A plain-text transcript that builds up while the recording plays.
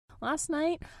Last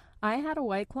night, I had a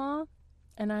White Claw,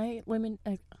 and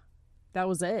that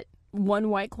was it.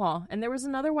 One White Claw. And there was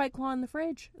another White Claw in the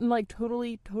fridge. And, like,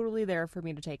 totally there for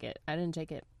me to take it. I didn't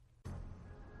take it.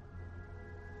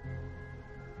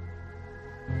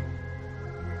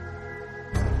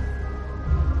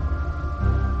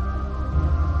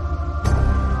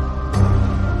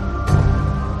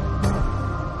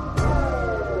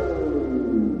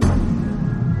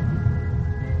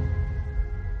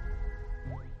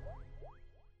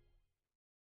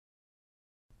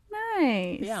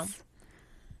 Nice. Yeah.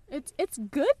 It's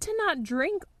good to not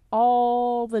drink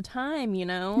all the time, you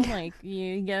know? Like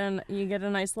you get a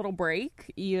nice little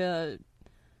break. You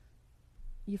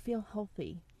feel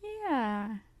healthy.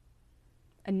 Yeah.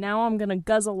 And now I'm going to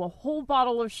guzzle a whole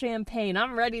bottle of champagne.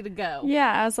 I'm ready to go.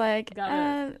 Yeah, I was like,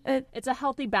 it's a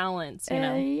healthy balance, you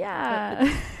know?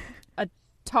 Yeah. A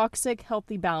toxic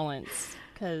healthy balance,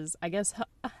 cuz I guess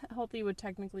healthy would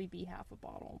technically be half a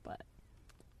bottle, but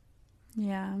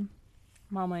yeah.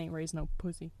 Mama ain't raised no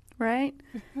pussy. Right?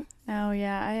 Oh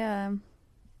yeah,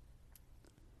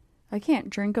 I can't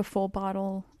drink a full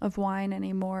bottle of wine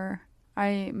anymore.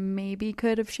 I maybe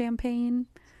could of champagne,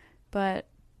 but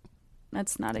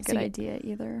that's not a good idea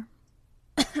either.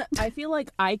 I feel like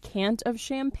I can't of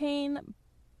champagne,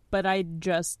 but I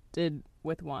just did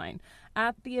with wine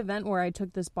at the event where I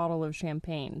took this bottle of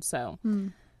champagne. So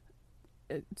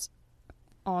it's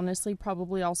honestly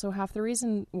probably also half the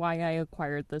reason why I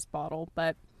acquired this bottle,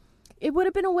 but it would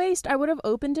have been a waste. I would have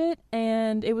opened it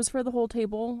and it was for the whole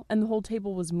table, and the whole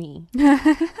table was me.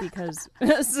 Because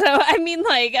so I mean,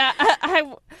 like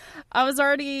I was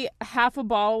already half a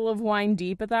bottle of wine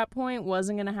deep at that point.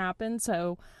 Wasn't gonna happen.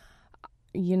 So,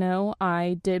 you know,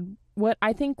 I did what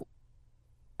I think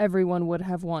everyone would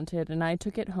have wanted, and I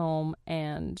took it home,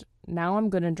 and now I'm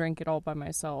gonna drink it all by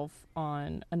myself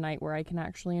on a night where I can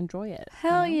actually enjoy it.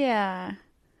 Hell you know? Yeah.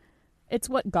 It's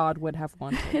what God would have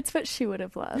wanted. It's what she would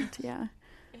have loved, yeah.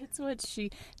 It's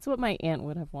what my aunt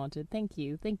would have wanted. Thank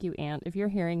you, Aunt. If you're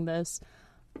hearing this,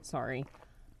 sorry.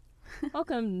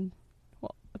 Welcome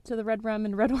to the Red Rum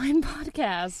and Red Wine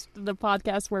podcast, the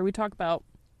podcast where we talk about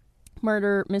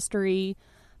murder, mystery,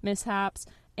 mishaps,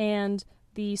 and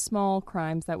the small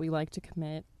crimes that we like to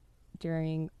commit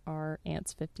during our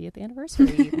aunt's 50th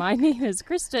anniversary. My name is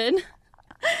Kristen.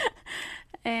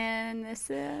 And this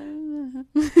is...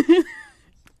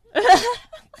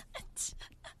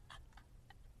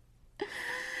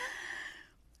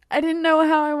 I didn't know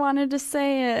how I wanted to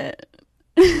say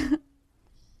it.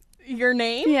 Your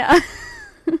name? Yeah.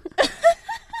 I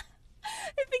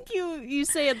think you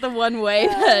say it the one way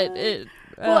that it...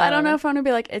 Well, I don't know if I'm going to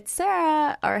be like, it's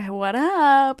Sarah, or what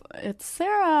up? It's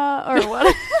Sarah, or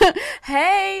what?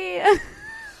 Hey!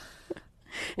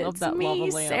 Love it's that me,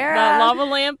 lava lamp. Sarah. That lava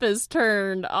lamp is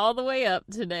turned all the way up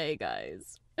today,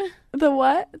 guys. The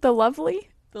what? The lovely?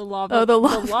 The lava. Oh, the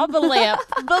lava lamp.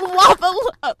 The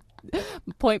lava.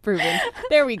 Point proven.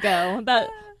 There we go.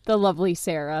 The lovely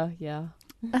Sarah. Yeah.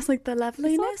 I was like, the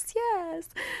loveliness. Yes.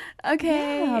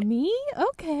 Okay. Yeah, me.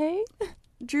 Okay.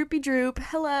 Droopy droop.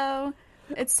 Hello.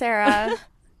 It's Sarah.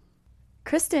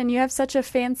 Kristen, you have such a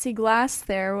fancy glass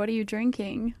there. What are you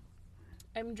drinking?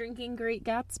 I'm drinking Great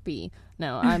Gatsby.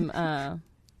 No, I'm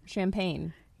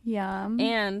champagne. Yum.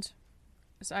 And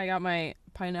so I got my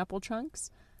pineapple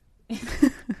chunks.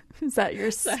 Is that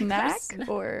your snack?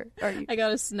 Or are you... I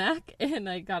got a snack and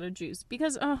I got a juice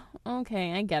because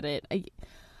okay, I get it.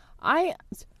 I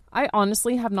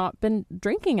honestly have not been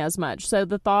drinking as much, so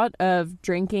the thought of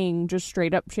drinking just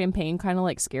straight up champagne kind of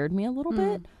like scared me a little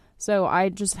bit. So I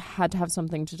just had to have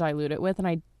something to dilute it with, and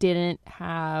I didn't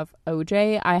have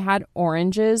OJ. I had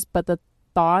oranges, but the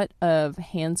thought of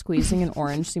hand squeezing an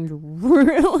orange seemed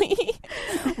really,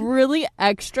 really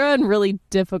extra and really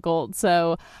difficult.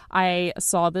 So I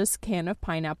saw this can of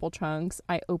pineapple chunks.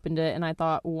 I opened it, and I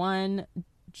thought, 1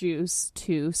 juice,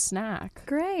 2 snack.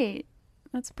 Great.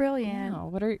 That's brilliant.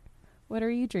 Yeah, what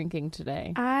are you drinking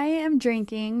today? I am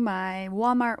drinking my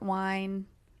Walmart wine,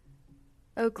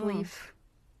 Oak Leaf.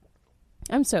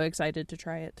 I'm so excited to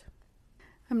try it.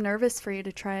 I'm nervous for you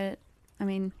to try it. I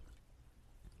mean,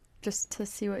 just to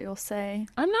see what you'll say.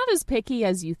 I'm not as picky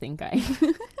as you think I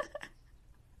am.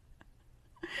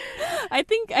 I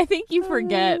think you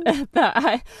forget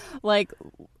that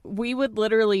we would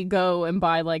literally go and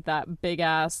buy like that big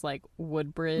ass like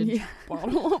Woodbridge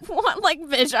bottle of wine. Like,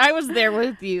 bitch, I was there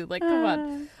with you. Like, come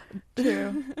on.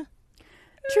 True.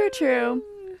 True.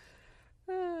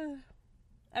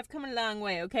 I've come a long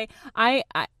way, okay? I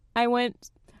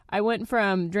I went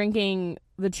from drinking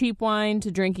the cheap wine to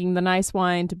drinking the nice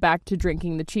wine to back to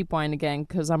drinking the cheap wine again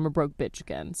because I'm a broke bitch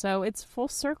again. So it's full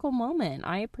circle moment.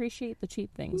 I appreciate the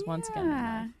cheap things once again.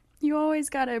 Yeah. You always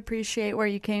got to appreciate where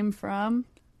you came from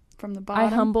the bottom. I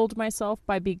humbled myself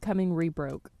by becoming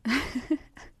re-broke.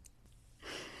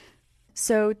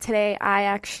 So today I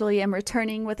actually am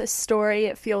returning with a story.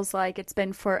 It feels like it's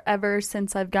been forever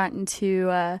since I've gotten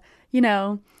to,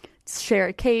 share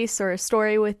a case or a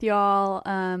story with y'all,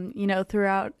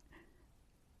 throughout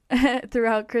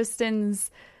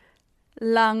Kristen's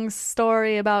long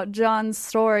story about John's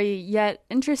story, yet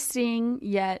interesting,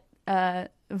 yet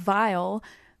vile.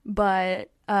 But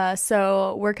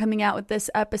so we're coming out with this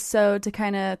episode to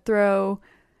kind of throw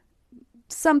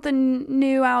something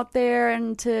new out there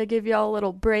and to give y'all a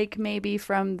little break maybe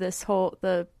from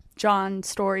the John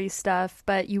story stuff.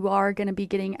 But you are going to be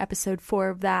getting episode 4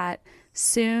 of that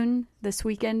soon, this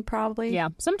weekend probably. Yeah,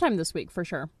 sometime this week for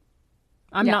sure.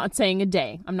 I'm not saying a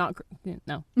day. No.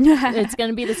 It's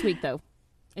going to be this week though.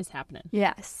 It's happening.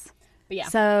 Yes. But yeah.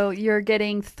 So you're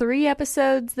getting 3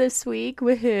 episodes this week.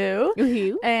 Woohoo.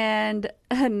 Woohoo. And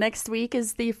next week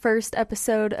is the first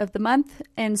episode of the month.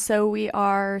 And so we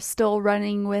are still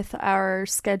running with our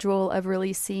schedule of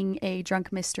releasing a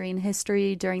drunk mystery and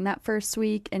history during that first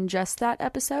week and just that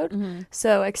episode. Mm-hmm.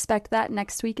 So expect that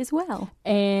next week as well.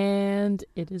 And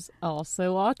it is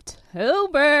also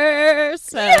October.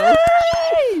 So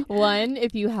Yay! One,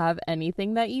 if you have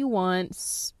anything that you want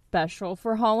special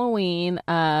for Halloween,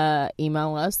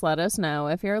 email us, let us know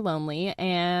if you're lonely,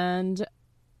 and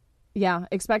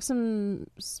expect an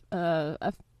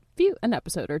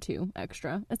episode or 2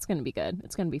 extra. It's gonna be good.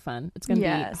 It's gonna be fun. It's gonna be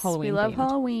Halloween. We love themed.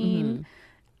 Halloween. Mm-hmm.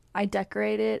 I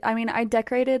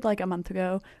decorated like a month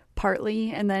ago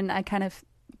partly, and then I kind of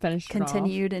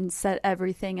continued and set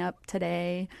everything up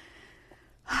today.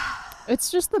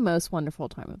 It's just the most wonderful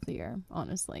time of the year,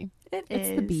 honestly. It's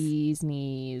the bee's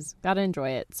knees. Gotta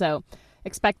enjoy it. So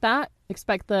expect that.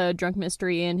 Expect the drunk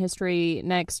mystery and history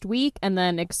next week, and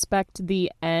then expect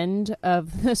the end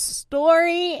of the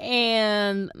story.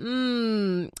 And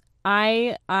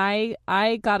I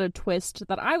got a twist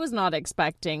that I was not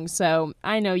expecting, so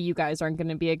I know you guys aren't going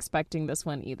to be expecting this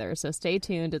one either. So stay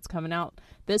tuned. It's coming out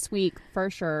this week for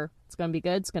sure. It's going to be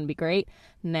good. It's going to be great.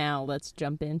 Now let's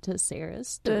jump into Sarah's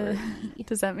story.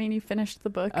 Does that mean you finished the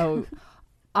book? Oh,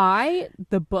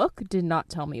 the book did not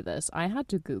tell me this. I had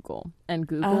to Google, and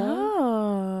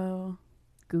Google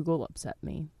upset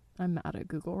me. I'm mad at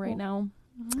Google right now.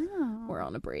 Oh. We're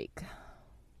on a break.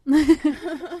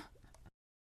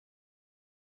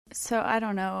 So I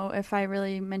don't know if I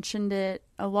really mentioned it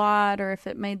a lot or if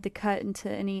it made the cut into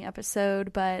any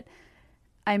episode, but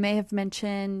I may have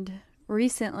mentioned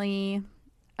recently,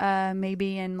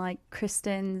 maybe in like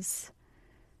Kristen's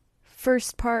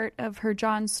first part of her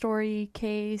John story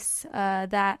case,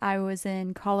 that I was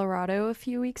in Colorado a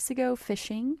few weeks ago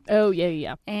fishing. Oh,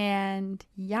 yeah. And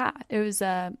it was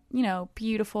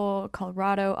beautiful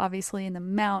Colorado, obviously in the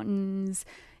mountains,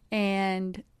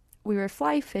 and we were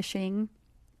fly fishing.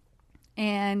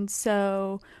 And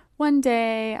so one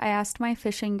day I asked my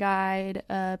fishing guide,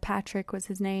 Patrick was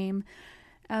his name.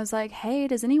 I was like, hey,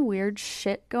 does any weird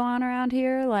shit go on around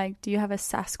here? Like, do you have a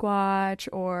Sasquatch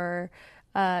or,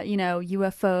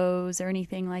 UFOs or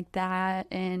anything like that?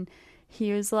 And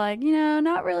he was like,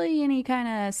 not really any kind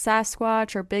of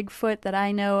Sasquatch or Bigfoot that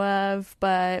I know of,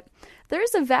 but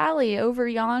there's a valley over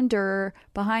yonder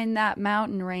behind that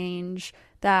mountain range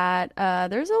that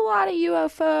there's a lot of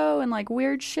UFO and like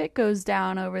weird shit goes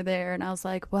down over there. And I was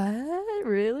like, what?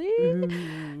 Really?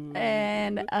 Mm.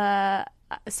 And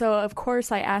so of course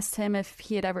I asked him if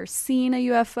he had ever seen a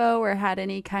UFO or had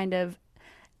any kind of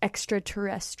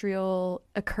extraterrestrial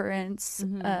occurrence.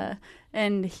 Mm-hmm.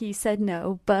 And he said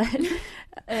no,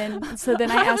 and so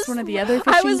then I asked one of the other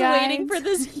fishing guides. Waiting for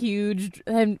this huge,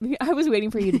 and I was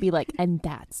waiting for you to be like, and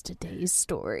that's today's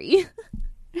story.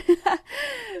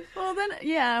 Well,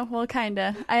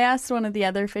 kinda. I asked one of the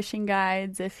other fishing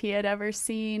guides if he had ever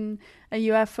seen a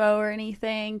UFO or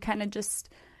anything. Kind of just,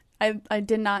 I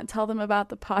did not tell them about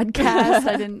the podcast.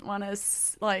 I didn't want to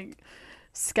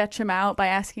sketch him out by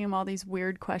asking him all these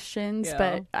weird questions,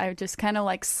 but I just kind of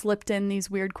slipped in these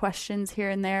weird questions here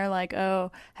and there, like,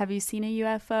 oh, have you seen a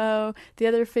UFO? The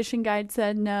other fishing guide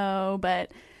said no,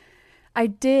 but I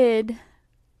did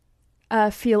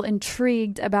feel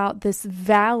intrigued about this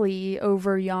valley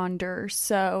over yonder.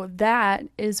 So that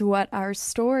is what our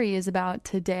story is about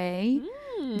today.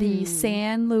 The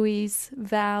San Luis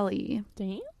Valley.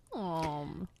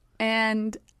 Damn.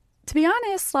 And to be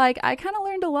honest, I kind of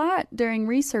learned a lot during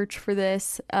research for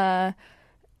this.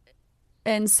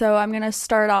 And so I'm going to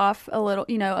start off a little,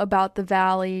 about the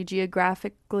valley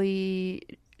geographically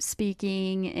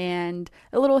speaking and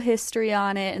a little history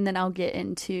on it. And then I'll get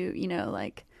into,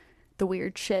 like the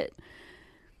weird shit.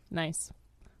 Nice.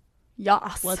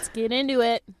 Yas. Let's get into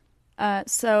it.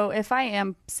 So if I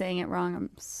am saying it wrong, I'm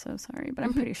so sorry, but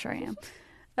I'm pretty sure I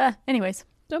am. Anyways.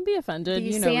 Don't be offended.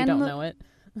 We don't know it.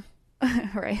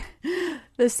 Right.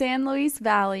 The San Luis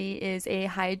Valley is a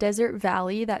high desert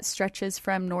valley that stretches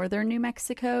from northern New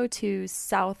Mexico to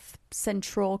south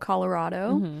central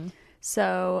Colorado. Mm-hmm.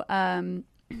 So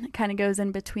it kind of goes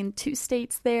in between two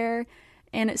states there,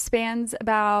 and it spans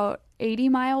about 80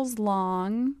 miles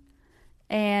long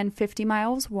and 50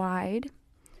 miles wide.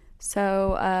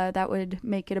 So that would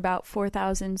make it about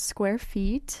 4,000 square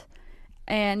feet.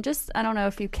 And just, I don't know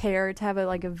if you care to have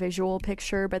a visual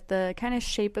picture, but the kind of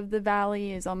shape of the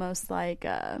valley is almost like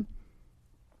a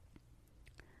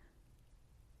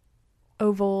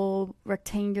oval,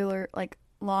 rectangular,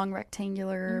 long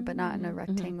rectangular, but not in a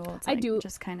rectangle. It's I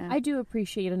do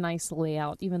appreciate a nice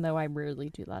layout, even though I rarely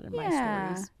do that in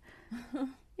my stories.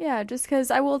 Yeah, just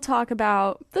because I will talk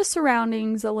about the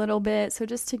surroundings a little bit. So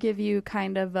just to give you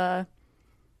kind of a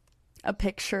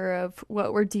picture of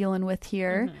what we're dealing with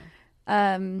here. Mm-hmm.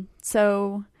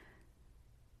 So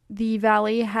the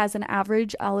valley has an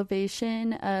average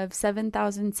elevation of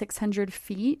 7,600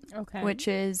 feet, which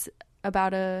is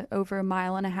about over a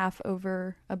mile and a half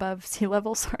above sea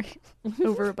level. Sorry.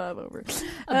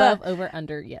 Over.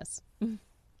 Under. Yes.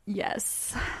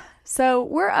 Yes. So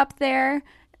we're up there.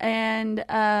 And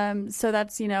so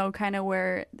that's, kind of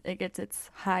where it gets its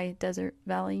high desert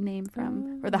valley name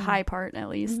from, or the high part at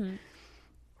least. Mm-hmm.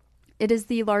 It is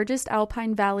the largest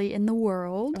alpine valley in the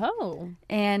world. Oh.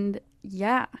 And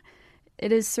yeah,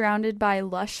 it is surrounded by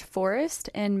lush forest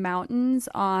and mountains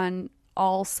on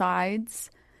all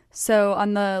sides. So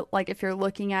on the, if you're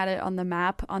looking at it on the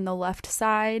map, on the left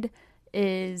side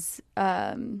is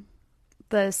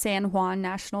the San Juan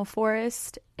National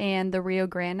Forest and the Rio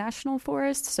Grande National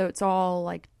Forest. So it's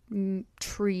all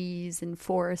trees and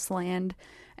forest land.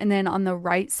 And then on the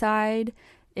right side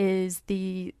is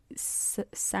the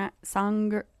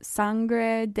Sangre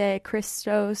de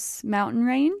Cristos mountain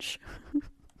range.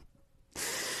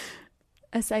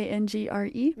 Sangre.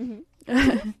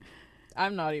 Mm-hmm.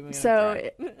 I'm not even gonna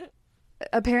try.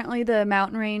 Apparently the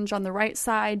mountain range on the right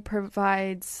side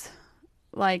provides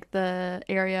the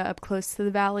area up close to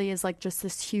the valley is just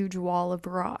this huge wall of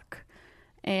rock.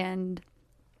 And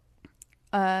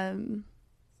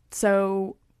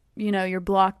so you're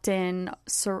blocked in,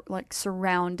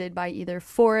 surrounded by either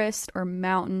forest or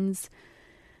mountains.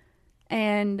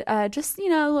 And just, a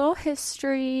little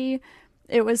history.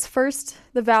 The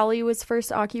valley was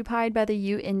first occupied by the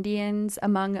Ute Indians,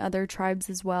 among other tribes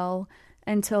as well,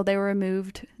 until they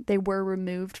were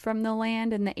removed from the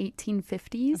land in the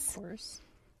 1850s.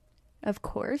 Of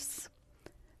course.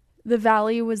 The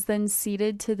valley was then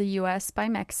ceded to the U.S. by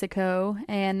Mexico,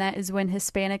 and that is when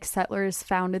Hispanic settlers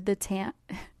founded the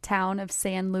town of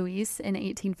San Luis in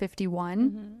 1851.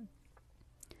 Mm-hmm.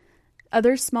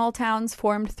 Other small towns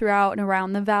formed throughout and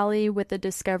around the valley with the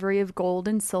discovery of gold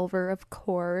and silver, of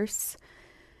course.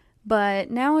 But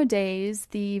nowadays,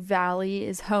 the valley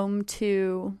is home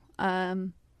to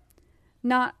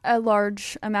not a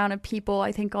large amount of people.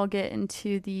 I think I'll get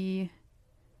into the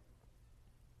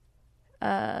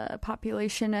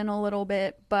population in a little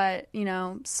bit, but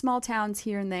small towns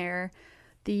here and there.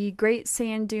 The Great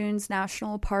Sand Dunes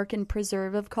National Park and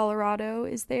Preserve of Colorado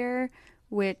is there,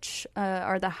 which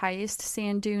are the highest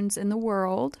sand dunes in the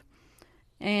world,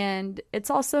 and it's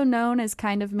also known as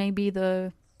kind of maybe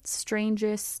the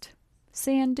strangest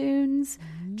sand dunes,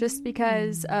 just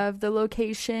because of the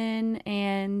location,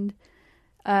 and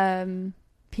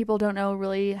people don't know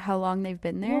really how long they've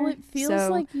been there. Well, it feels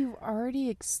like you've already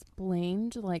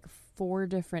explained 4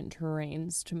 different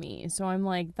terrains to me. So I'm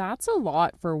like, that's a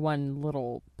lot for one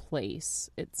little place,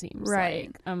 it seems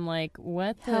like. I'm like,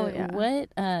 what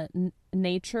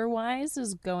nature-wise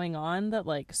is going on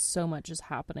that so much is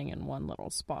happening in one little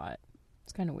spot?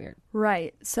 It's kind of weird.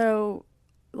 Right. So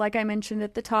like I mentioned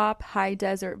at the top, high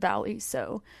desert valley.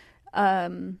 So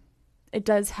it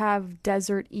does have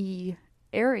desert-y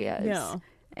areas. Yeah.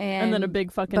 And then a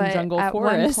big fucking jungle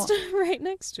forest right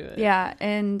next to it. Yeah,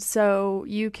 and so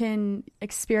you can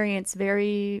experience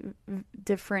very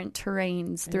different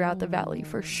terrains throughout the valley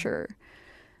for sure.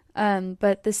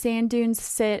 But the sand dunes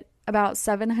sit about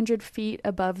 700 feet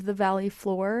above the valley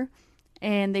floor,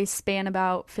 and they span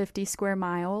about 50 square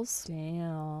miles.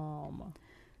 Damn.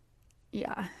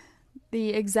 Yeah. The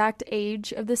exact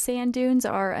age of the sand dunes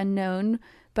are unknown,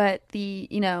 but the,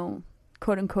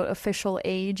 quote unquote official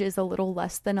age is a little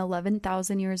less than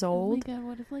 11,000 years old. Oh my god,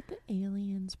 what if like the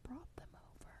aliens brought them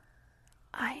over?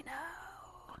 I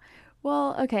know.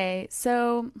 Well, okay,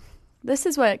 so this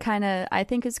is what kind of I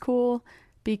think is cool,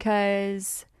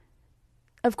 because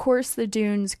of course the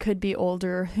dunes could be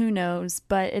older, who knows,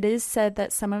 but it is said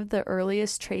that some of the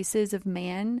earliest traces of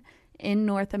man in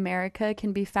North America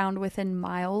can be found within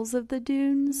miles of the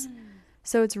dunes.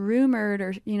 So it's rumored,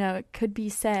 or it could be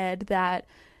said that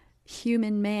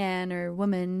human man or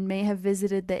woman may have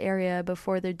visited the area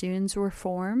before the dunes were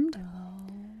formed. Oh.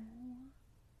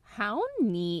 How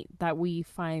neat that we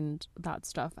find that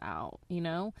stuff out,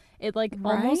 It like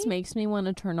almost makes me want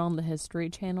to turn on the History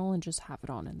Channel and just have it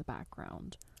on in the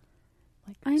background.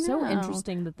 Like, I know. So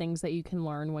interesting, the things that you can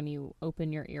learn when you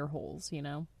open your ear holes,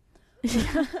 Yeah.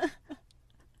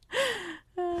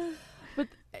 But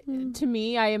to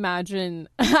me, I imagine,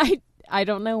 I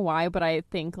don't know why, but I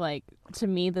think, like, to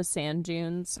me, the sand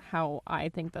dunes, how I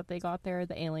think that they got there,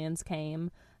 the aliens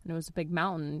came, and it was a big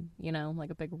mountain, like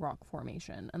a big rock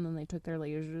formation. And then they took their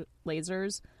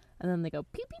lasers, and then they go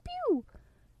pew, pew, pew.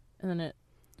 And then it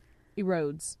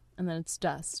erodes, and then it's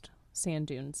dust, sand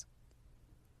dunes.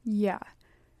 Yeah.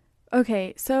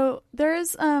 Okay, so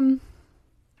there's a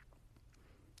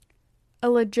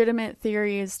legitimate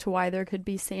theory as to why there could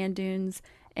be sand dunes,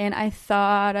 and I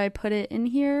thought I put it in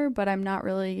here, but I'm not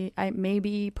really. I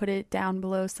maybe put it down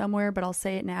below somewhere, but I'll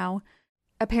say it now.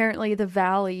 Apparently the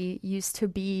valley used to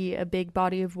be a big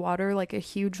body of water, like a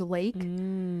huge lake,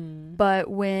 but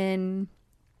when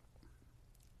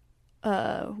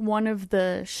one of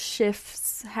the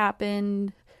shifts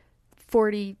happened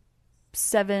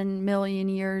 47 million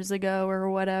years ago or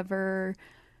whatever,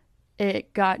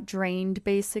 it got drained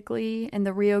basically, and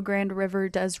the Rio Grande River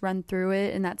does run through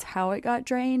it, and that's how it got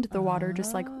drained. The water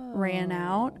just like ran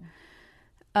out.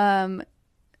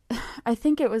 I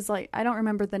think it was like, I don't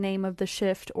remember the name of the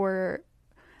shift, or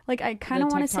like I kind of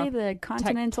want to say the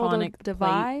continental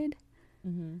divide.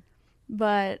 Mm-hmm.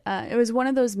 But it was one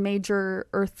of those major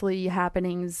earthly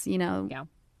happenings,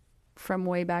 from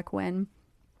way back when.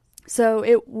 So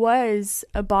it was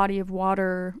a body of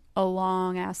water a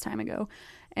long ass time ago.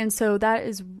 And so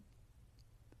that's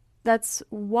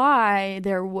why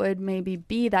there would maybe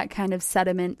be that kind of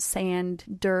sediment, sand,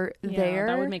 dirt there.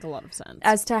 That would make a lot of sense.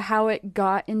 As to how it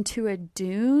got into a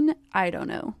dune, I don't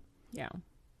know. Yeah.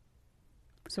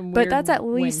 But that's at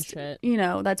least,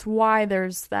 that's why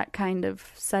there's that kind of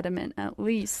sediment at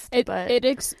least.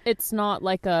 It's not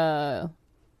like a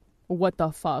what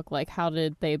the fuck, like how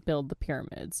did they build the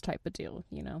pyramids type of deal,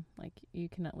 Like you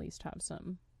can at least have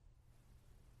some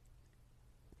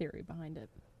theory behind it.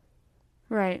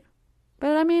 Right.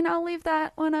 But I mean, I'll leave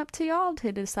that one up to y'all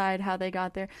to decide how they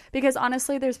got there. Because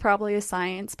honestly, there's probably a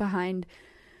science behind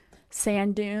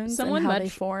sand dunes and how they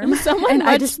form. Someone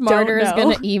much smarter is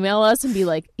going to email us and be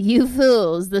like, "You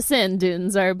fools, the sand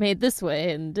dunes are made this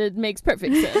way," and it makes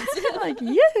perfect sense. Like,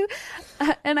 you.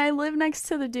 And I live next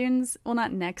to the dunes. Well,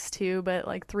 not next to, but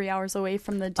like 3 hours away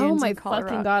from the dunes in Colorado,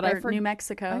 fucking God, New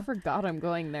Mexico. I forgot I'm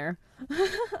going there.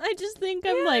 I just think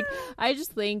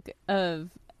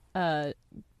of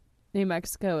New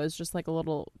Mexico as just like a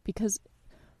little, because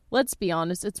let's be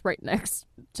honest, it's right next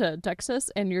to Texas,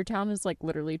 and your town is like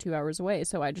literally 2 hours away.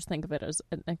 So I just think of it as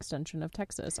an extension of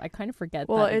Texas. I kind of forget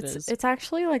it's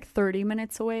actually like 30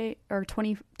 minutes away or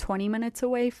 20 minutes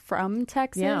away from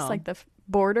Texas, like the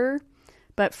border.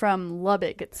 But from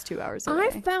Lubbock, it's 2 hours away.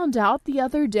 I found out the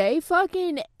other day,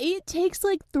 it takes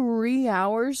like 3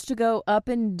 hours to go up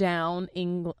and down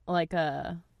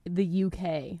the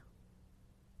UK.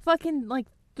 Fucking like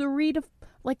 3 to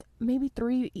maybe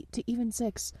 3 to even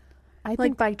 6. I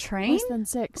think by train, less than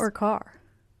 6 or car.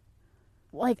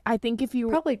 Like I think if you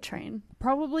probably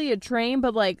a train,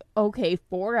 but like okay,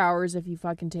 4 hours if you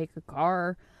fucking take a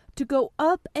car to go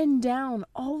up and down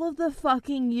all of the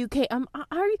fucking UK.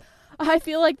 I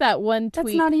feel like that one tweet.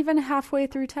 That's not even halfway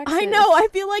through Texas. I know. I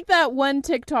feel like that one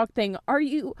TikTok thing. Are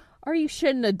you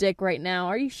shitting a dick right now?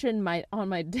 Are you shitting on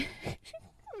my dick?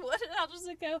 How does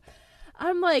it go?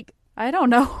 I'm like, I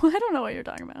don't know. I don't know what you're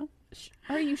talking about.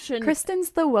 Are you shitting?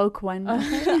 Kristen's the woke one.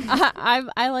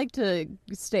 I like to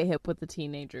stay hip with the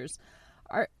teenagers.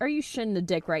 Are you shitting a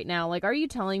dick right now? Like, are you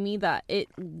telling me that it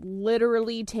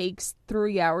literally takes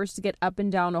 3 hours to get up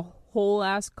and down a whole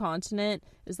ass continent?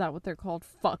 Is that what they're called?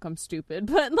 Fuck, I'm stupid.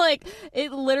 But like,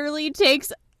 it literally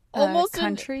takes almost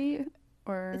country,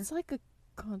 or it's like a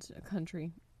continent,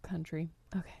 country.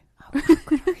 Okay, how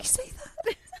could I say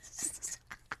that?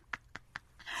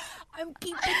 I'm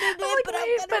keeping it in, but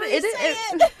I'm gonna say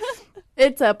it.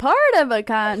 It's a part of a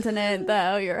continent,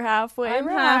 though. You're halfway. I'm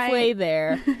halfway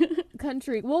there.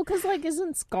 country. Well, because, like,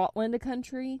 isn't Scotland a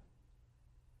country?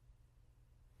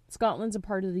 Scotland's a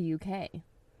part of the UK.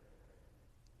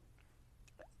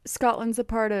 Scotland's a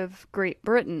part of Great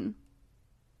Britain.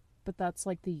 But that's,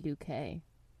 like, the UK.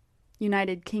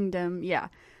 United Kingdom, yeah.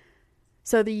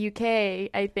 So the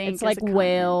UK, I think, it's like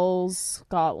Wales,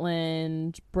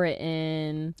 Scotland,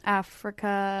 Britain,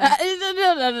 Africa.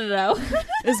 No.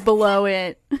 Is below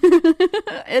it.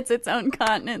 It's its own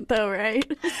continent, though,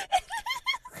 right?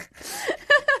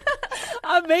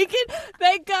 I'm making.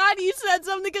 Thank God you said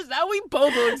something, because now we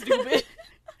both look stupid.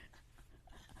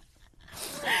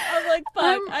 I'm like,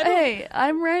 fuck.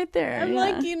 I'm right there. I'm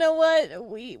like, you know what?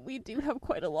 We do have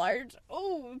quite a large.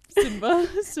 Oh,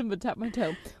 Simba tapped my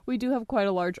toe. We do have quite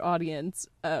a large audience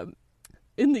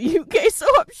in the UK, so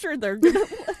I'm sure they're gonna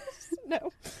let us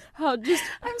know how just.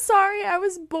 I'm sorry, I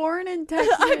was born in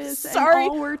Texas. I'm sorry.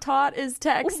 And all we're taught is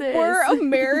Texas. We're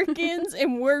Americans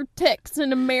and we're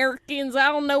Texan-Americans.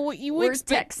 I don't know what you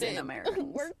expected.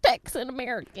 Texan-Americans. We're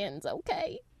Texan-Americans,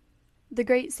 okay? The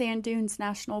Great Sand Dunes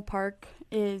National Park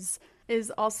is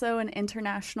also an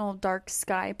international dark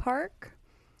sky park,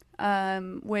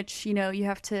 which, you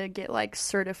have to get, like,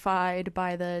 certified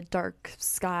by the Dark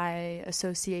Sky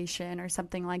Association or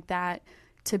something like that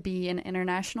to be an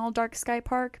international dark sky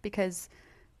park, because,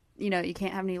 you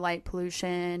can't have any light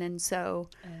pollution. And so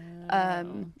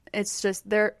it's just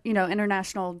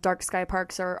international dark sky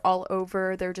parks are all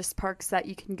over. They're just parks that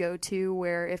you can go to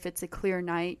where if it's a clear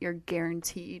night, you're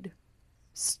guaranteed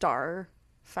star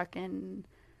fucking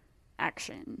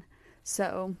action.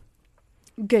 So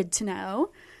good to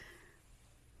know.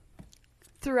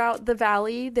 Throughout the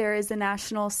valley, there is a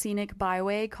national scenic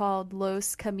byway called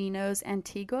Los Caminos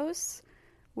Antiguos,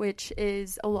 which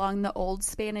is along the old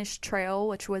Spanish Trail,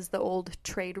 which was the old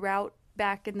trade route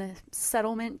back in the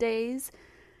settlement days.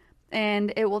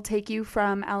 And it will take you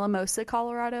from Alamosa,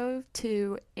 Colorado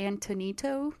to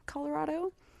Antonito,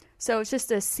 Colorado. So it's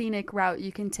just a scenic route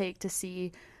you can take to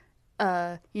see,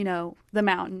 the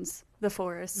mountains, the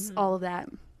forests, all of that.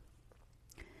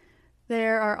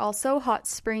 There are also hot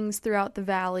springs throughout the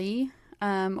valley,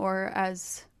 or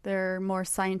as they're more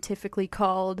scientifically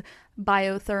called,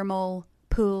 biothermal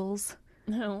pools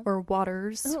or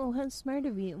waters. Oh, how smart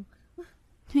of you.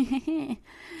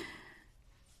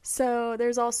 So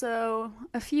there's also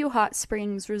a few hot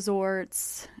springs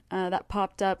resorts that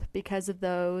popped up because of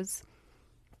those.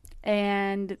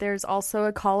 And there's also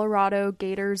a Colorado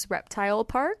Gators Reptile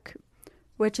Park,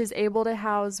 which is able to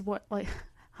house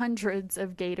hundreds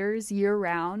of gators year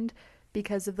round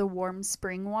because of the warm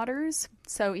spring waters.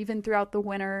 So even throughout the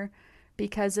winter,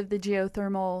 because of the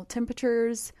geothermal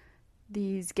temperatures,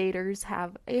 these gators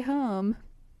have a home.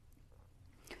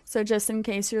 So just in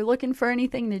case you're looking for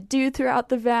anything to do throughout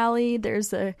the valley,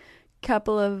 there's a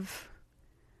couple of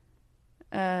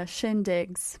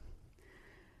shindigs.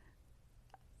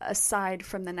 Aside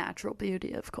from the natural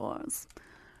beauty, of course.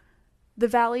 The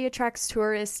valley attracts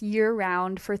tourists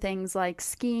year-round for things like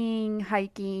skiing,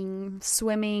 hiking,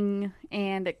 swimming,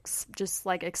 and just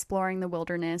like exploring the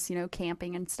wilderness,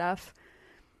 camping and stuff.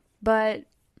 But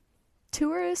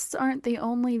tourists aren't the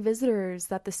only visitors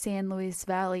that the San Luis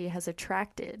Valley has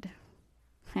attracted.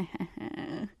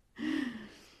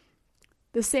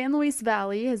 The San Luis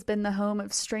Valley has been the home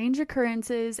of strange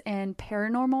occurrences and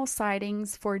paranormal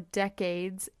sightings for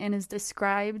decades and is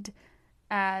described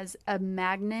as a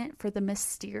magnet for the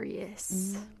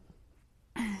mysterious.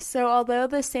 So although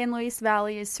the San Luis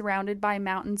Valley is surrounded by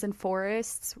mountains and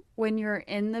forests, when you're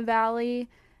in the valley,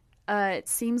 it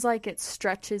seems like it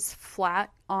stretches flat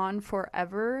on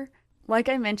forever. Like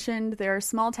I mentioned, there are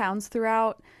small towns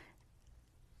throughout,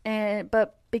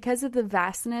 but because of the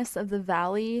vastness of the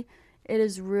valley, it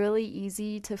is really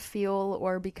easy to feel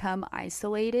or become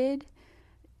isolated.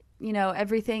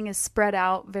 Everything is spread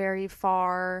out very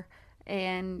far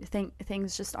and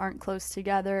things just aren't close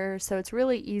together. So it's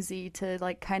really easy to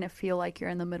kind of feel like you're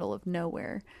in the middle of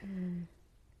nowhere.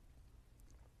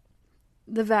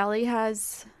 The valley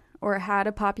has or had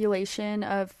a population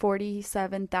of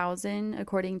 47,000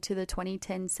 according to the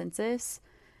 2010 census.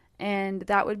 And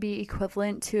that would be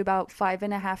equivalent to about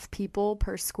 5.5 people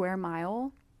per square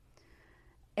mile.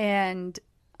 And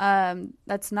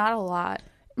that's not a lot.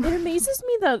 It amazes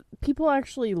me that people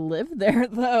actually live there,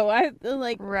 though.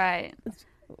 Right.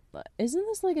 Isn't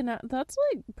this that's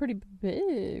pretty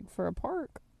big for a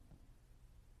park?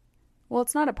 Well,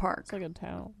 it's not a park. It's like a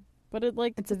town, but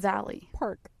it's a valley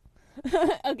park.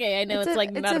 Okay, I know it's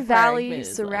not a park, valley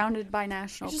surrounded by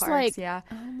national parks. Yeah,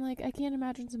 I'm I can't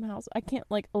imagine some house. I can't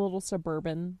a little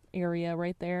suburban area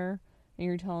right there. And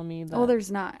you're telling me that? Oh,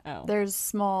 there's not. Oh. There's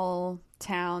small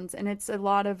towns, and it's a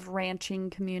lot of ranching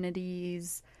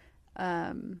communities.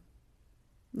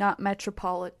 not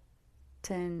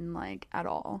metropolitan like at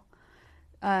all.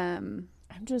 I'm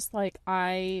just like,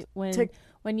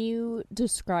 when you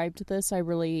described this, I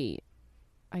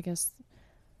guess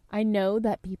I know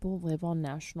that people live on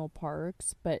national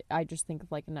parks, but I just think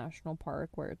of like a national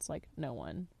park where it's like no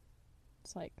one.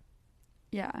 It's like,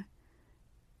 yeah,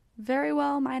 very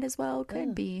well, might as well,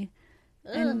 could be.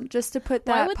 And just to put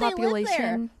why that would they live there?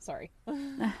 population Sorry.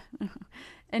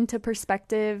 into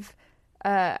perspective,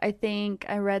 I think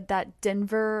I read that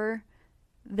Denver,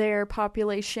 their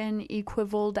population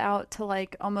equivaled out to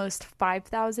like almost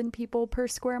 5,000 people per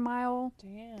square mile.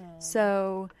 Damn.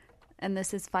 So, and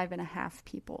this is 5.5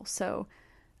 people. So,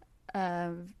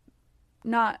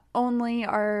 not only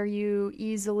are you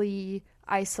easily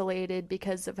isolated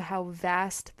because of how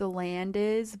vast the land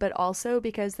is, but also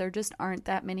because there just aren't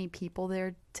that many people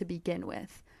there to begin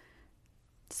with.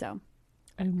 So,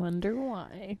 I wonder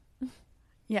why.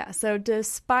 yeah, so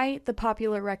despite the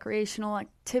popular recreational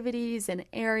activities and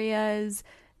areas,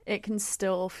 it can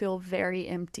still feel very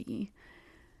empty.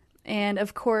 And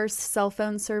of course, cell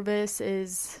phone service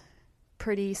is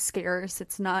pretty scarce.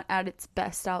 It's not at its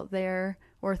best out there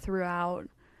or throughout.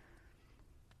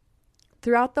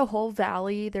 Throughout the whole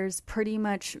valley, there's pretty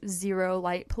much zero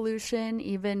light pollution,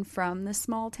 even from the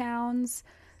small towns.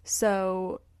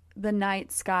 So the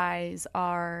night skies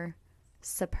are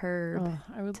superb,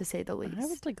 to say the least. I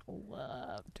would like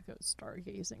love to go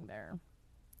stargazing there.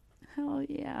 Hell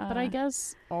yeah. But I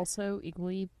guess also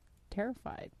equally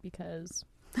terrified because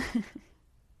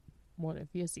what if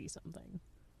you see something?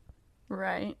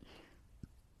 Right.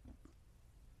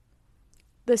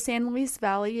 The San Luis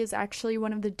Valley is actually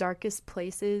one of the darkest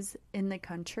places in the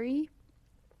country.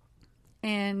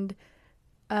 And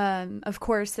of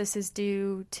course, this is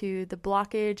due to the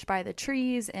blockage by the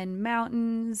trees and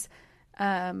mountains,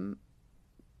 the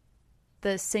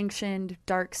sanctioned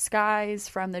dark skies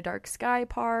from the dark sky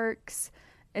parks.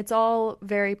 It's all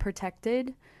very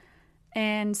protected.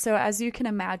 And so, as you can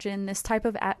imagine, this type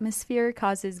of atmosphere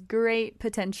causes great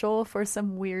potential for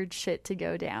some weird shit to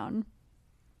go down.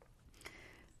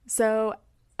 So,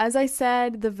 as I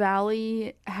said, the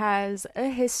valley has a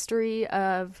history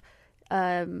of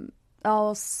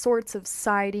all sorts of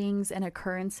sightings and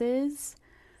occurrences.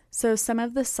 So, some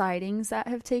of the sightings that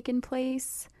have taken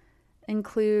place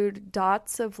include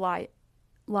dots of light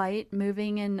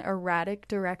moving in erratic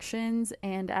directions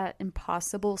and at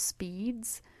impossible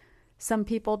speeds. Some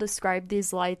people describe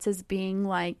these lights as being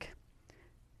like,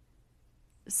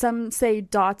 some say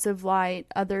dots of light,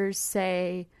 others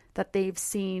say that they've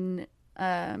seen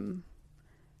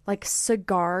like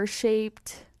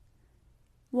cigar-shaped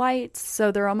lights,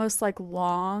 so they're almost like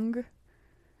long,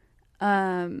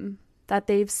 that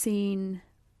they've seen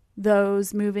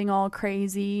those moving all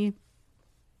crazy.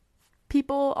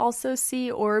 People also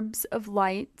see orbs of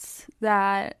lights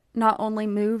that not only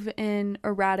move in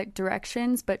erratic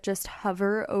directions, but just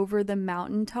hover over the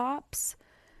mountaintops.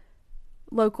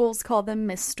 Locals call them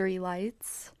mystery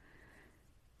lights.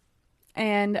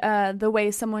 And the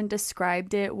way someone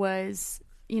described it was,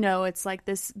 it's like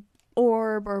this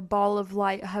orb or ball of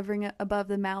light hovering above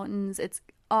the mountains. It's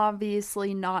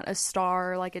obviously not a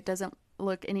star, like it doesn't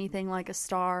look anything like a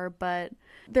star, but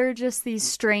they're just these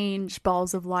strange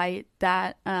balls of light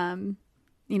that,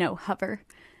 hover.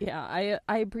 Yeah,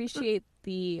 I appreciate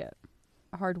the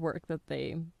hard work that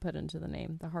they put into the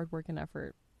name, the hard work and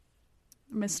effort.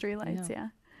 Mystery lights, yeah.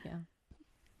 Yeah.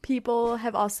 People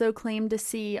have also claimed to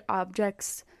see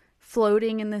objects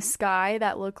floating in the sky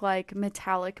that look like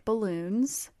metallic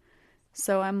balloons.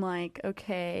 So I'm like,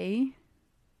 okay,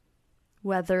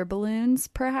 weather balloons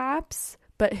perhaps,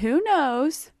 but who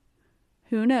knows?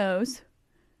 Who knows?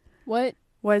 What?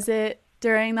 Was it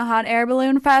during the hot air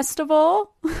balloon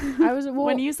festival? I was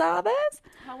when you saw this?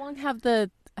 How long have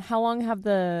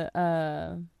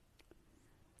the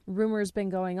rumors been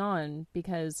going on?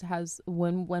 Because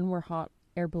when were hot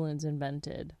air balloons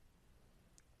invented?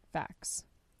 Facts.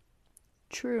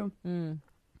 True.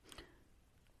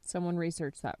 Someone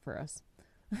researched that for us.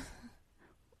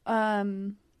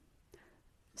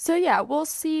 So yeah, we'll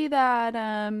see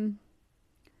that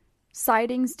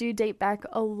sightings do date back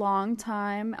a long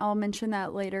time. I'll mention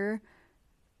that later.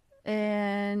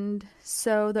 And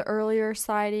so the earlier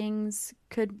sightings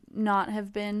could not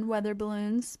have been weather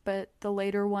balloons, but the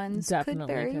later ones Definitely could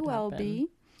very well be.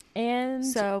 And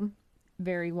so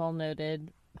very well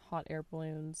noted, hot air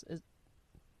balloons is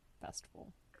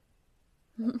festival.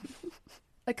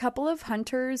 A couple of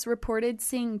hunters reported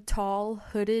seeing tall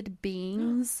hooded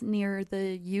beings near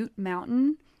the Ute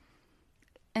Mountain.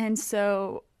 And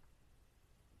so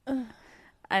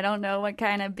I don't know what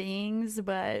kind of beings,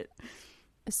 but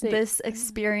This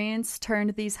experience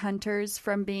turned these hunters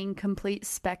from being complete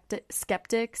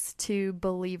skeptics to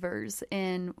believers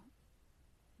in,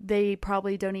 they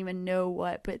probably don't even know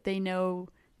what, but they know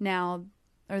now,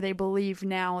 or they believe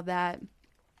now that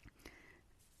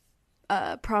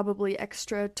probably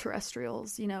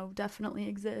extraterrestrials, definitely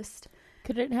exist.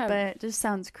 Could it have? But it just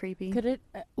sounds creepy. Could it?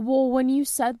 Well, when you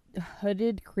said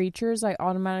hooded creatures, I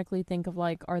automatically think of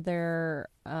like, are there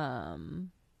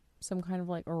some kind of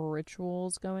like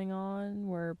rituals going on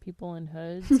where people in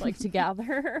hoods like to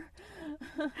gather?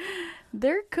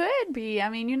 There could be. I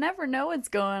mean, you never know what's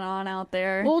going on out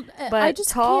there. Well, but I just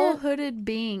tall can't... hooded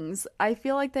beings, I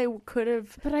feel like they could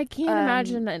have. But I can't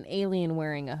imagine an alien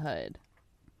wearing a hood.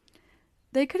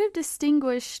 They could have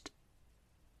distinguished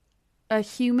a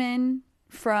human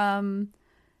from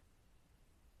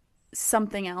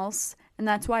something else, and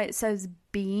that's why it says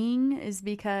being, is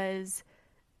because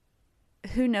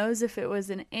who knows if it was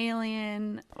an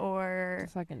alien or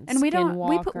and we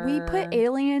put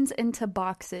aliens into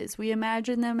boxes. We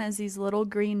imagine them as these little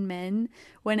green men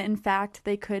when in fact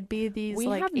they could be these we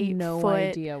like have 8 no foot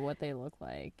idea what they look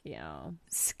like. Yeah,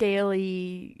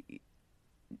 scaly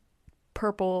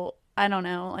purple, I don't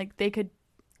know, like they could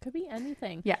be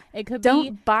anything. Yeah, it could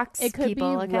don't box it could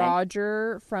people, be okay?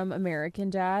 Roger from American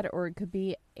Dad, or it could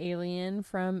be Alien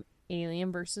from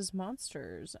Alien versus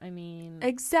Monsters. I mean,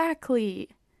 exactly.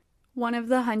 One of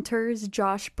the hunters,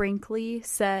 Josh Brinkley,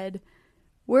 said,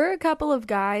 "We're a couple of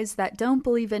guys that don't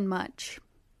believe in much,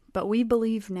 but we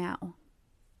believe now."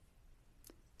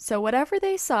 So whatever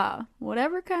they saw,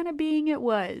 whatever kind of being it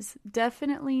was,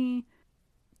 definitely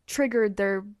triggered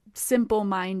their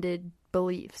simple-minded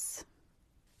beliefs.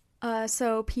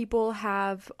 So people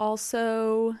have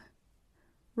also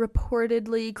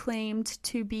reportedly claimed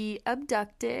to be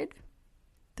abducted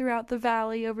throughout the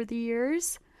valley over the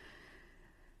years.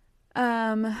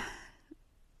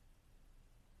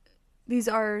 These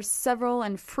are several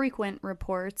and frequent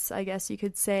reports, I guess you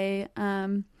could say.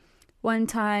 One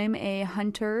time a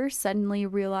hunter suddenly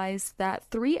realized that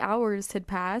 3 hours had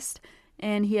passed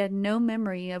and he had no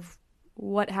memory of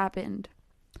what happened.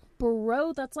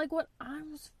 Bro, that's like what I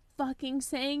was fucking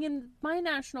saying in my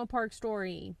national park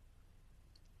story.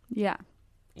 Yeah.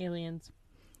 Aliens.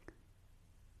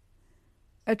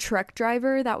 A truck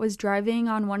driver that was driving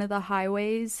on one of the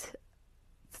highways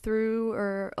through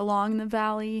or along the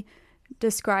valley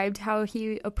described how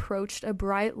he approached a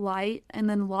bright light and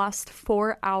then lost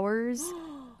 4 hours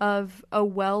of a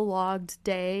well-logged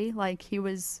day. Like he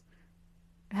was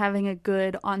having a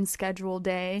good on-schedule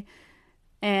day.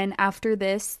 And after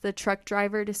this, the truck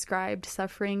driver described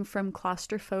suffering from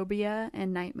claustrophobia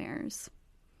and nightmares.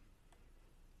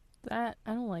 I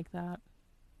don't like that.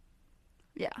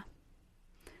 Yeah.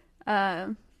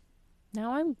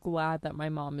 Now I'm glad that my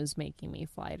mom is making me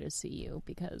fly to see you,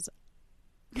 because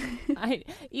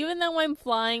even though I'm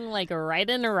flying like right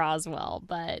into Roswell,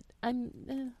 but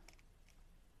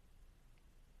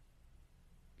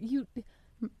you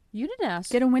didn't ask.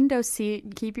 Get a window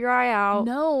seat. Keep your eye out.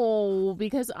 No,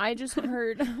 because I just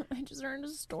heard a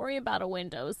story about a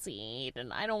window seat,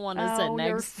 and I don't want to sit next.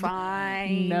 You're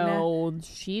fine. No,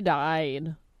 she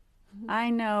died. I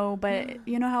know, but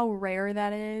you know how rare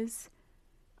that is?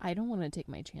 I don't want to take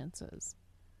my chances.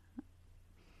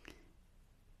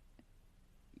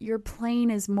 Your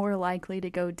plane is more likely to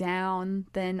go down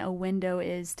than a window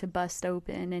is to bust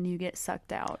open and you get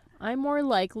sucked out. I'm more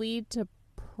likely to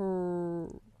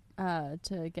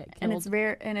get killed.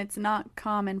 And it's not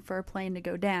common for a plane to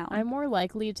go down. I'm more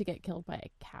likely to get killed by a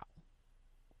cow,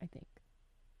 I think.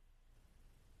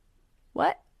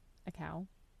 What? A cow.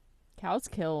 Cows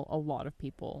kill a lot of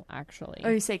people, actually. Oh,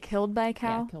 you say killed by a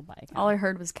cow? Yeah, killed by a cow. All I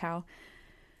heard was cow.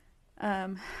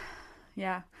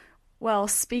 Yeah. Well,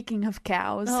 speaking of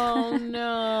cows. Oh,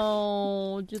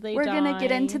 no. Do they We're die? We're going to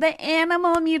get into the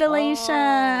animal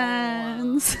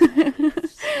mutilations.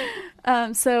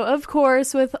 Oh. So, of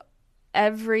course, with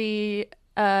every,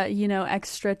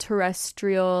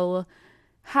 extraterrestrial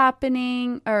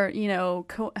happening, or,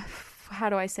 how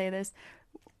do I say this?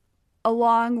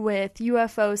 Along with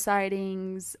UFO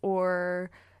sightings or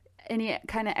any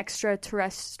kind of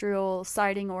extraterrestrial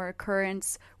sighting or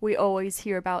occurrence, we always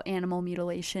hear about animal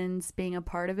mutilations being a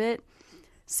part of it.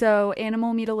 So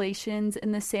animal mutilations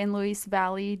in the San Luis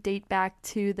Valley date back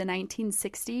to the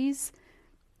 1960s,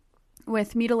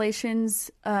 with mutilations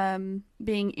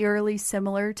being eerily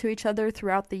similar to each other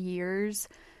throughout the years.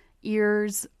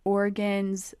 Ears,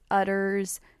 organs,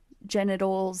 udders,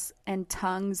 genitals, and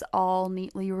tongues all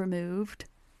neatly removed.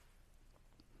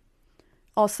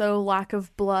 Also, lack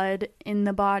of blood in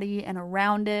the body and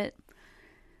around it.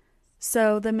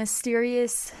 So the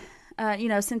mysterious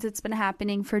since it's been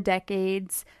happening for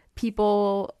decades,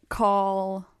 people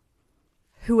call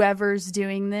whoever's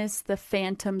doing this the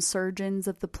phantom surgeons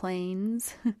of the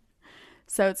plains.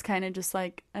 So it's kind of just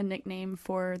like a nickname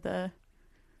for the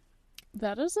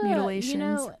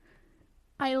mutilations.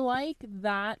 I like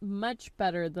that much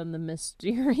better than the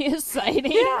mysterious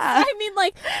sightings. Yeah. I mean,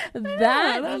 like,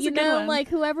 that was a good one. like,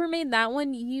 whoever made that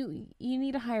one, you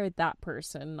need to hire that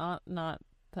person, not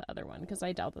the other one, because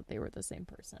I doubt that they were the same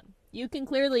person. You can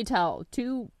clearly tell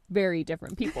two very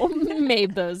different people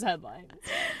made those headlines.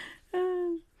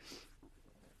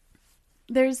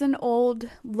 There's an old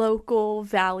local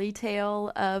valley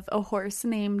tale of a horse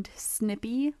named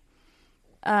Snippy.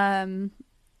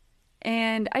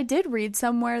 And I did read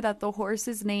somewhere that the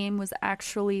horse's name was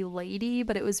actually Lady,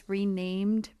 but it was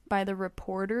renamed by the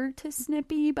reporter to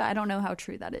Snippy, but I don't know how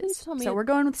true that is. So we're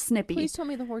going with Snippy. Please tell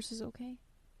me the horse is okay.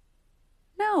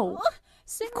 No,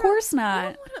 of course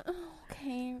not.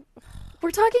 Okay.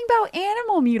 We're talking about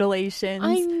animal mutilations.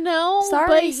 I know, sorry,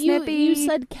 but Snippy. You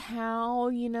said cow,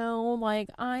 like,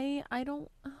 I don't...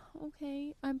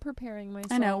 Okay, I'm preparing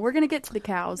myself. I know, we're going to get to the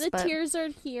cows. The tears are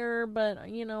here, but,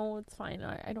 it's fine.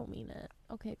 I don't mean it.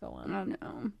 Okay, go on. Oh,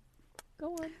 no.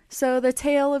 Go on. So the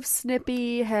tale of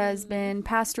Snippy has been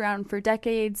passed around for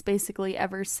decades, basically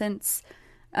ever since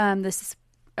this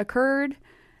occurred.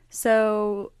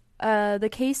 So the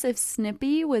case of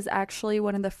Snippy was actually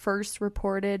one of the first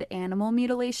reported animal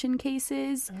mutilation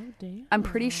cases. Oh, damn. I'm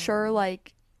pretty sure,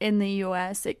 like, in the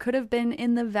U.S. It could have been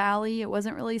in the valley. It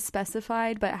wasn't really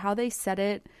specified, but how they said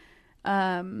it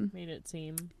made it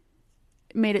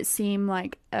seem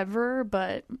like ever,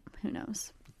 but who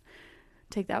knows?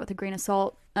 Take that with a grain of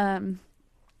salt.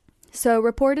 So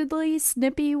reportedly,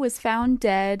 Snippy was found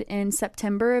dead in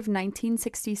September of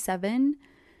 1967.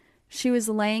 She was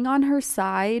laying on her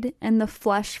side, and the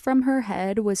flesh from her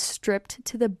head was stripped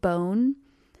to the bone,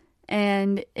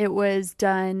 and it was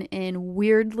done in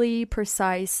weirdly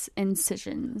precise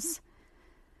incisions.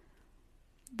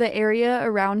 The area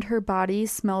around her body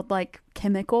smelled like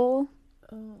chemical.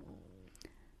 Oh.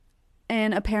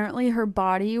 And apparently her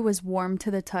body was warm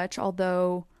to the touch,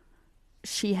 although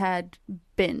she had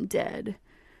been dead.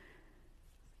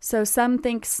 So some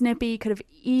think Snippy could have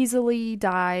easily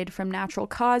died from natural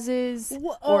causes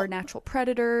or natural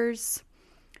predators.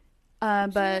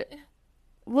 But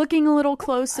looking a little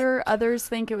closer, others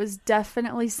think it was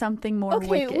definitely something more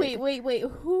wicked. Wait.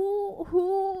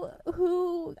 Who?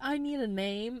 I need a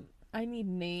name. I need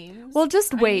names. Well,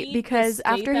 just wait, because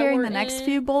after hearing the next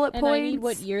few bullet points... I need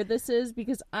what year this is,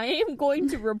 because I am going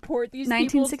to report these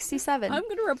 1967. I'm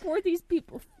going to report these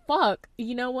people. Fuck.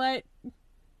 You know what?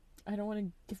 I don't want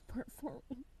to give part for...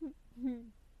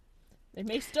 They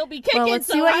may still be kicking, well, let's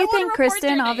see what you think,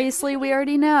 Kristen. Obviously, we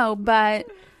already know, but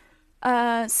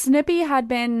Snippy had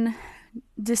been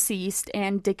deceased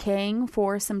and decaying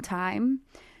for some time,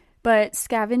 but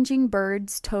scavenging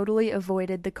birds totally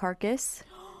avoided the carcass,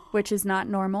 which is not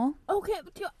normal. Okay,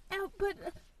 but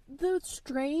the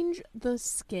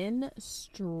skin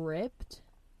stripped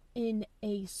in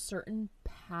a certain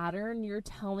pattern, you're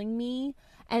telling me,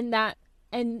 and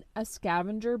a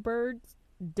scavenger bird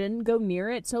didn't go near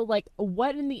it. So, like,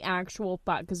 what in the actual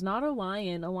fuck? Because not a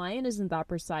lion isn't that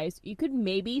precise. You could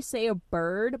maybe say a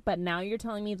bird, but now you're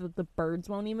telling me that the birds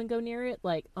won't even go near it.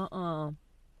 Like, I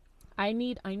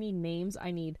need names.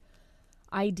 I need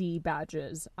ID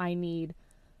badges. I need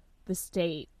the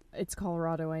state. It's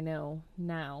Colorado, I know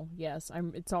now. Yes,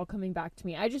 it's all coming back to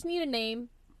me. I just need a name.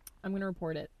 I'm gonna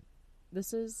report it.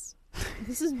 This is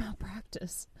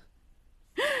malpractice.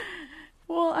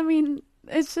 Well, I mean,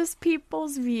 it's just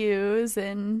people's views,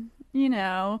 and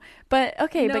but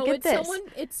okay, no, but get this.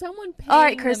 It's someone paying all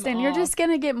right, Kristen, them you're off. just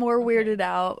gonna get more weirded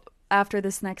out after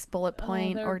this next bullet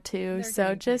point or two.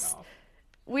 So just,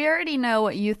 we already know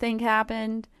what you think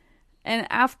happened. And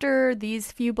after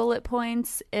these few bullet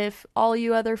points, if all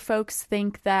you other folks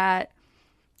think that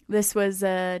this was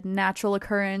a natural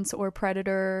occurrence or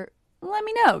predator, let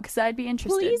me know, because I'd be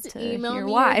interested to email hear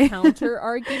me why. Your counter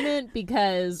argument,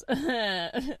 because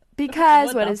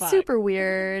what is super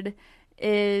weird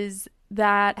is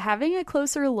that having a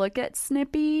closer look at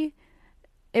Snippy,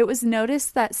 it was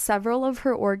noticed that several of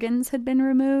her organs had been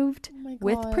removed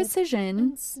with precision.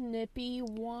 And Snippy,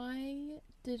 why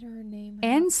did her name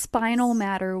and spinal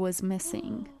matter was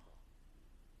missing.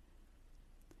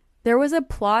 There was a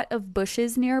plot of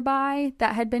bushes nearby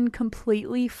that had been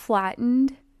completely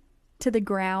flattened to the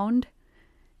ground,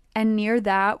 and near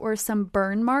that were some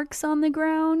burn marks on the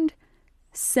ground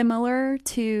similar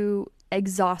to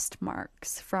exhaust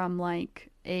marks from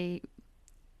like a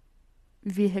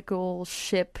vehicle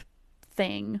ship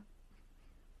thing.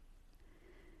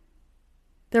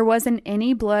 There wasn't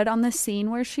any blood on the scene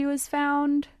where she was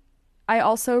found. I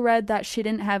also read that she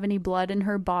didn't have any blood in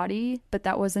her body, but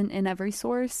that wasn't in every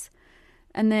source.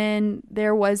 And then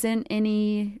there wasn't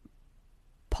any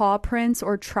paw prints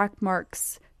or track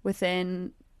marks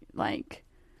within, like,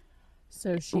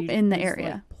 so she in the was,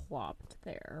 area. Like, plopped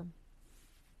there.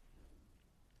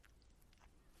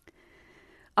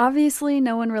 Obviously,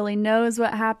 no one really knows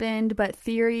what happened, but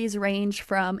theories range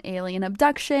from alien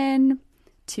abduction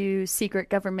to secret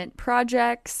government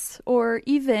projects, or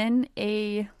even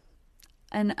an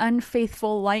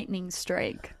unfaithful lightning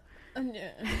strike.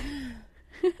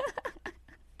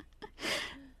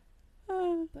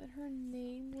 But her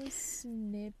name was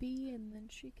Snippy, and then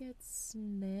she gets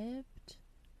snipped.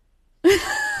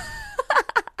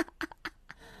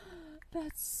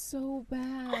 That's so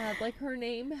bad. Like, her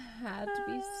name had to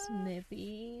be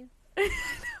Snippy. And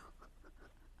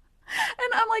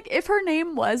I'm like, if her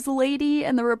name was Lady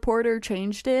and the reporter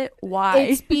changed it, why?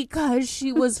 It's because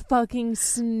she was fucking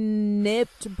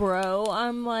snipped, bro.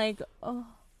 I'm like, oh,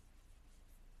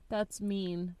 that's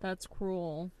mean. That's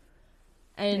cruel.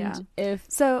 And if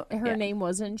her name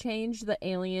wasn't changed, the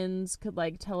aliens could,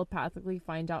 like, telepathically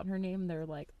find out her name. They're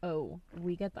like, oh,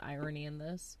 we get the irony in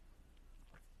this.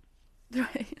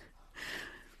 Right.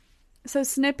 So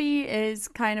Snippy is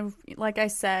kind of, like I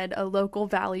said, a local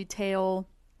valley tale,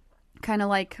 kind of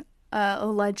like a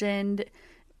legend.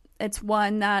 It's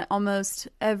one that almost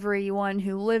everyone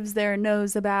who lives there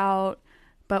knows about,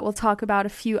 but we'll talk about a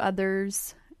few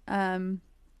others.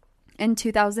 In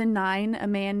 2009, a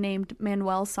man named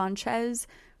Manuel Sanchez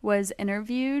was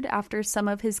interviewed after some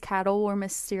of his cattle were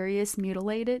mysteriously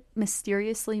mutilated.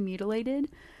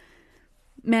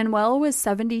 Manuel was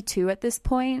 72 at this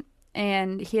point,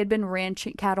 and he had been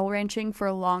cattle ranching for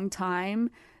a long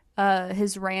time.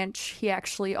 His ranch he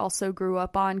actually also grew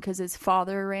up on because his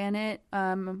father ran it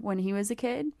when he was a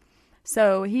kid.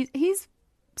 So he's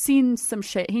seen some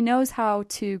shit. He knows how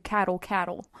to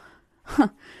cattle.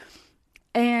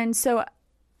 And so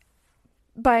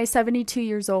by 72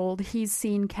 years old, he's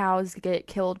seen cows get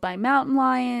killed by mountain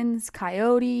lions,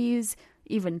 coyotes,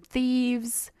 even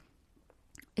thieves.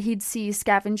 He'd see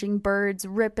scavenging birds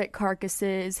rip at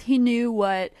carcasses. He knew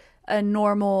what a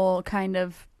normal kind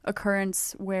of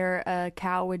occurrence where a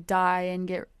cow would die and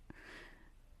get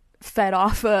fed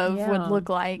off of would look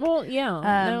like. Well,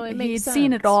 yeah. No, it makes sense. He'd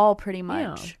seen it all pretty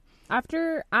much.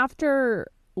 Yeah. After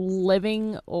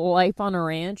living life on a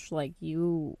ranch, like,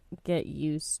 you get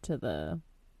used to the...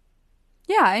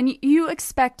 Yeah, and you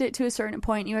expect it to a certain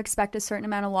point. You expect a certain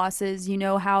amount of losses. You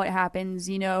know how it happens.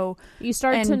 You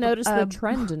start to notice the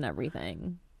trend and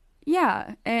everything.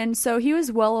 Yeah, and so he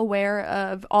was well aware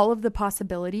of all of the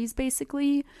possibilities,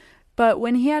 basically. But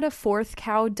when he had a fourth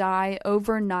cow die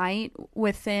overnight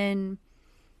within...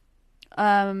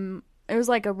 it was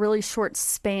like a really short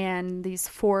span. These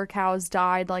 4 cows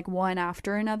died, like, one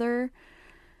after another.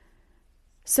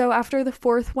 So after the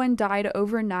fourth one died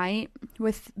overnight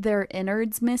with their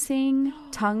innards missing,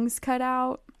 tongues cut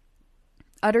out,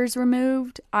 udders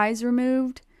removed, eyes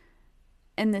removed,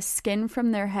 and the skin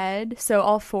from their head. So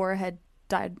all 4 had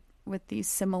died with these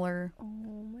similar... Oh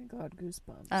my god,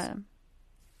 goosebumps.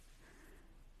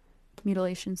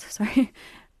 Mutilations, sorry.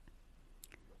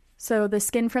 So the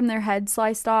skin from their head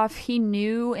sliced off. He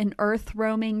knew an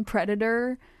earth-roaming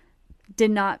predator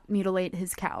did not mutilate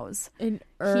his cows. He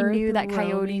knew that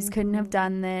coyotes couldn't have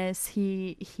done this.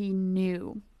 He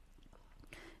knew.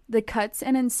 The cuts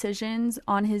and incisions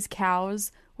on his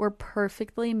cows were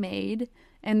perfectly made,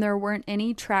 and there weren't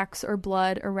any tracks or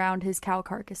blood around his cow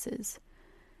carcasses.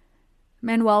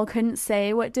 Manuel couldn't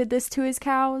say what did this to his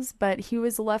cows, but he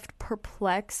was left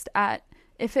perplexed at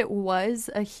if it was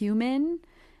a human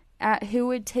who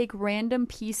would take random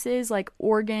pieces like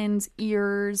organs,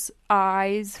 ears,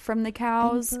 eyes from the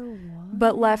cows,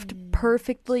 but left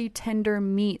perfectly tender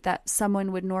meat that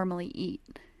someone would normally eat.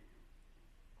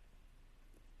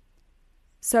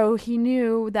 So he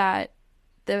knew that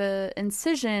the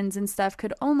incisions and stuff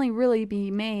could only really be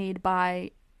made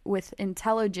with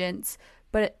intelligence,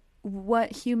 but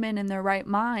what human in their right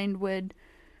mind would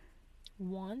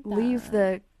leave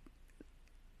the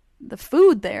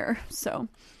food there? So...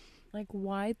 Like,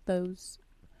 why those...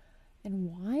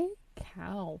 And why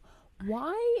cow?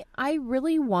 Why? I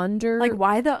really wonder... Like,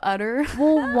 why the udder?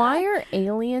 Well, why are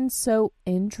aliens so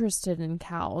interested in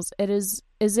cows? Is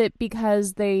it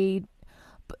because they...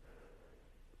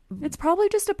 It's probably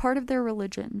just a part of their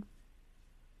religion.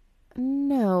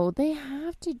 No, they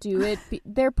have to do it.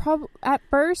 They're probably... At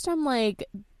first, I'm like...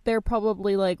 They're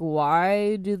probably like,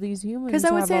 why do these humans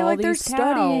have all these cows? Because I would say, like, they're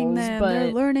studying them,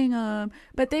 they're learning them.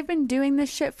 But they've been doing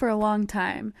this shit for a long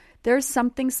time. There's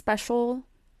something special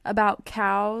about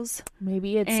cows.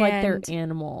 Maybe it's like their And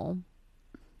animal.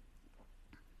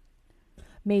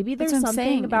 Maybe that's there's what I'm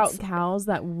something saying. about cows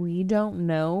that we don't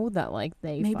know that like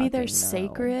they maybe they're fucking know.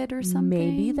 sacred or something.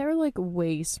 Maybe they're like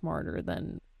way smarter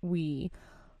than we.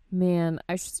 Man,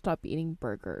 I should stop eating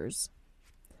burgers.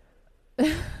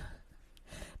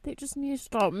 They just need to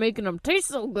stop making them taste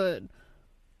so good.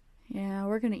 Yeah,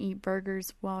 we're gonna eat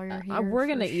burgers while you're here. We're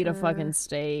gonna for eat a sure. fucking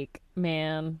steak,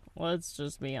 man. Let's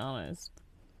just be honest.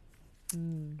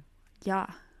 Yeah.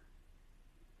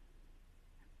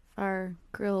 Our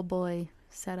grill boy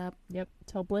setup. Yep.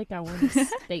 Tell Blake I want a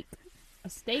steak. A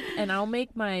steak, and I'll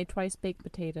make my twice baked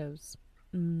potatoes.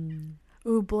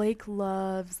 Ooh, Blake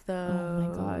loves those. Oh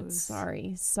my god,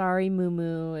 sorry, Moo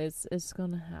Moo. It's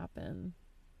gonna happen.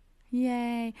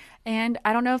 Yay. And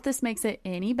I don't know if this makes it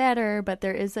any better, but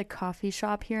there is a coffee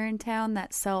shop here in town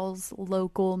that sells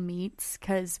local meats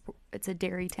because it's a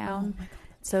dairy town. Oh my god,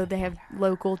 so they have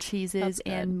local cheeses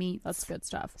and meats. That's good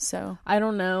stuff. So I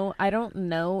don't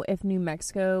know if New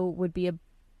Mexico would be a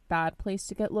bad place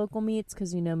to get local meats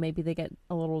because, you know, maybe they get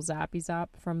a little zappy zap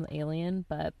from the alien,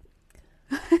 but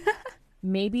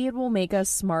maybe it will make us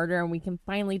smarter and we can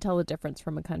finally tell the difference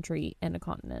from a country and a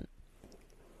continent.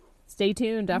 Stay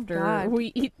tuned after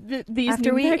we eat these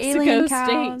New Mexico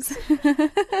steaks.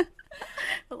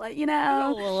 We'll let you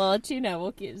know. We'll let you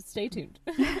know. Stay tuned.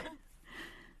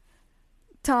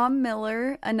 Tom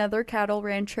Miller, another cattle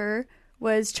rancher,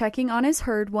 was checking on his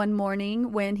herd one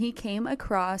morning when he came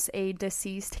across a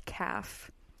deceased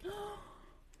calf.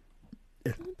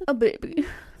 A baby.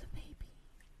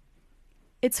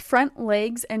 Its front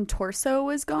legs and torso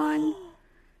was gone.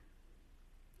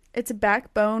 Its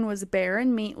backbone was bare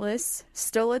and meatless,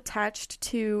 still attached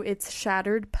to its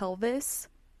shattered pelvis,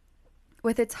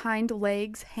 with its hind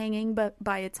legs hanging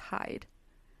by its hide.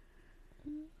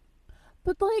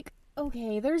 But, like,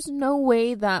 okay, there's no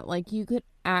way that, like, you could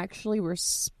actually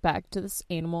respect this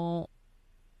animal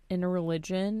in a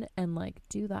religion and, like,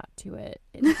 do that to it.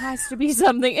 It has to be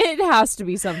something. It has to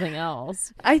be something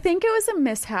else. I think it was a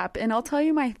mishap, and I'll tell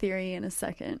you my theory in a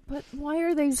second. But why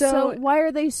are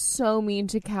they so mean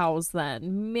to cows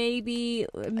then? Maybe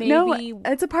No,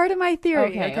 it's a part of my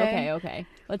theory. Okay.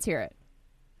 Let's hear it.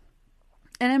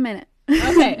 In a minute.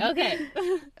 Okay.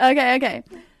 Okay.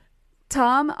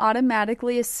 Tom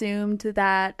automatically assumed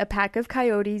that a pack of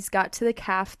coyotes got to the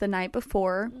calf the night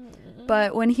before,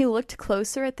 but when he looked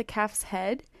closer at the calf's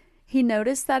head, he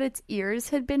noticed that its ears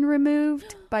had been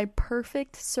removed by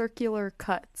perfect circular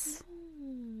cuts.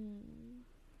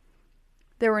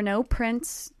 There were no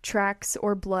prints, tracks,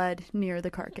 or blood near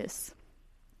the carcass.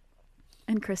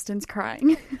 And Kristen's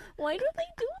crying. Why do they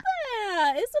do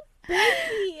that? It's a baby.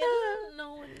 I didn't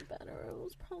know any better. It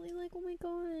was probably like, oh my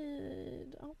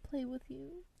god, I'll play with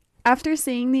you. After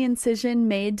seeing the incision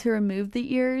made to remove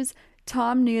the ears,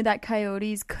 Tom knew that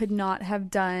coyotes could not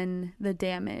have done the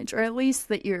damage, or at least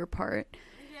the ear part.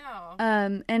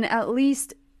 Yeah.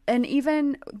 And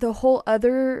even the whole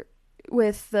other,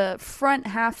 with the front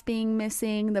half being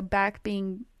missing, the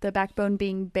backbone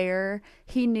being bare,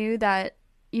 he knew that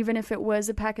even if it was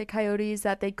a pack of coyotes,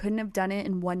 that they couldn't have done it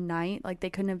in one night. Like, they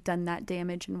couldn't have done that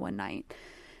damage in one night.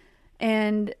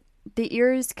 And the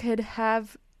ears could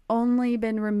have only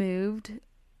been removed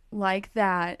like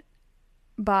that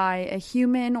by a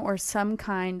human or some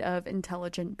kind of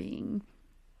intelligent being.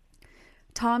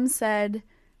 Tom said,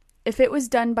 if it was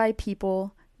done by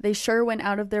people, they sure went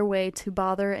out of their way to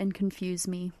bother and confuse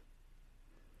me.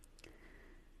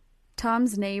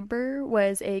 Tom's neighbor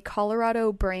was a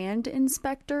Colorado brand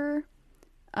inspector,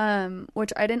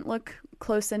 which I didn't look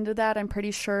close into that. I'm pretty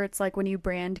sure it's like when you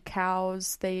brand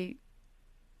cows, they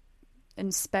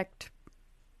inspect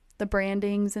the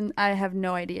brandings, and I have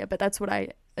no idea, but that's what I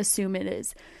assume it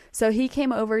is. So he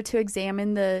came over to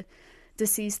examine the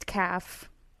deceased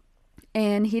calf,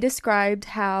 and he described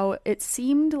how it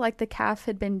seemed like the calf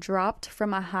had been dropped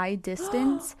from a high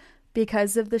distance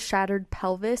because of the shattered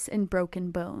pelvis and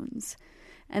broken bones.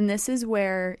 And this is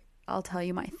where I'll tell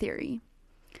you my theory.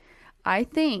 I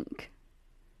think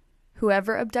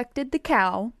whoever abducted the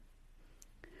cow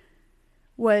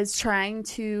was trying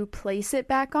to place it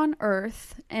back on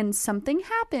Earth, and something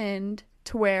happened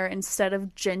to where instead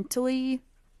of gently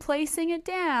placing it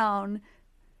down,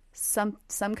 some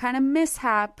kind of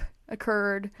mishap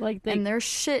occurred, and their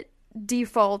shit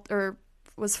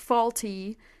was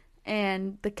faulty,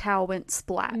 and the cow went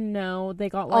splat. No, they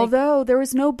got although there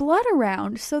was no blood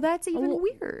around, so that's even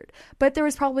weird. But there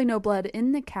was probably no blood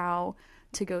in the cow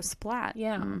to go splat.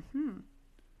 Yeah. Mm-hmm.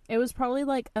 It was probably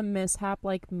like a mishap,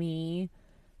 like me,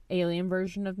 alien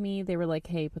version of me. They were like,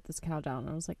 hey, put this cow down. And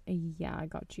I was like, yeah, I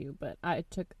got you. But it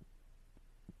took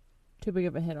too big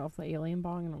of a hit off the alien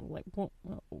bong, and I'm like,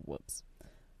 whoops.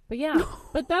 But yeah,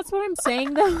 but that's what I'm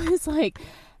saying though, is like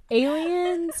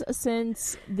aliens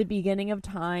since the beginning of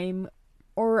time,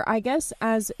 or I guess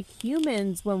as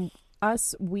humans,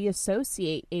 we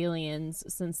associate aliens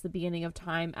since the beginning of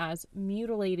time as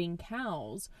mutilating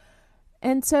cows.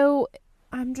 And so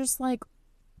I'm just like,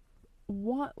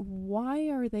 why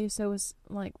are they so,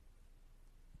 like,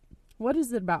 what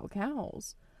is it about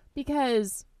cows?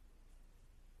 Because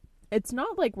it's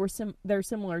not like they're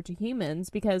similar to humans,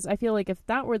 because I feel like if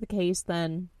that were the case,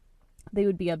 then they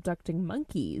would be abducting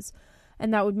monkeys.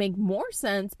 And that would make more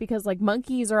sense, because like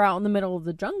monkeys are out in the middle of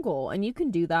the jungle and you can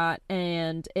do that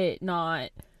and it not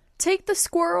take the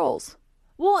squirrels.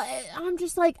 Well, I'm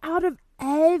just like, out of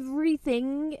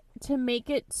everything to make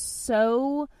it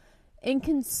so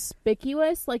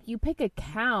inconspicuous, like you pick a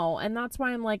cow, and that's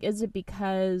why I'm like, is it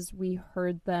because we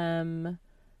heard them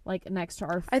like next to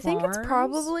our farms? I think it's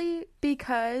probably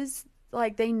because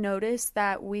like they noticed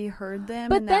that we heard them,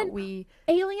 but and then that we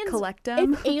aliens collect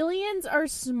them. If aliens are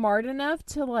smart enough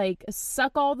to like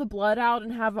suck all the blood out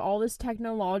and have all this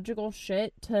technological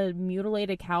shit to mutilate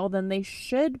a cow, then they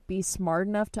should be smart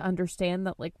enough to understand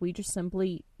that like we just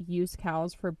simply use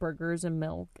cows for burgers and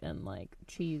milk and like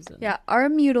cheese. Yeah, our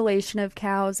mutilation of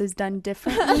cows is done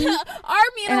differently. Our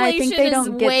mutilation is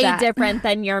way different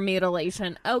than your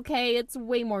mutilation. Okay, it's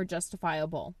way more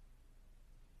justifiable.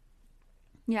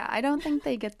 Yeah, I don't think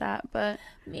they get that, but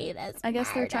I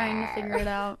guess they're trying to figure it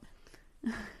out.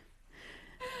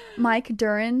 Mike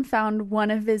Duran found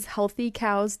one of his healthy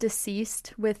cows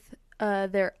deceased with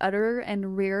their udder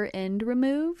and rear end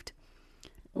removed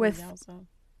with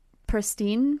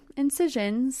pristine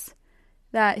incisions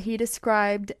that he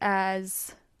described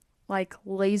as like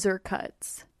laser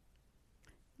cuts.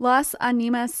 Las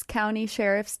Animas County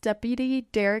Sheriff's Deputy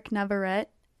Derek Navarrete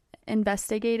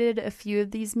investigated a few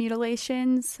of these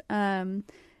mutilations,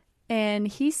 and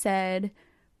he said,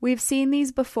 "We've seen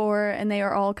these before and they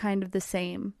are all kind of the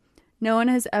same. No one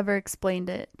has ever explained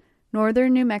it.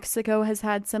 Northern New Mexico has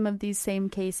had some of these same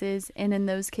cases, and in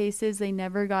those cases they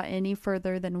never got any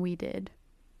further than we did."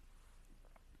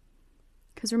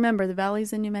 Because remember, the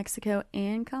valleys in New Mexico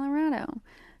and Colorado,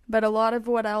 but a lot of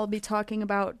what I'll be talking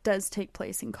about does take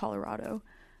place in Colorado.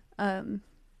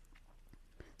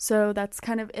 So that's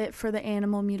kind of it for the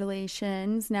animal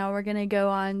mutilations. Now we're going to go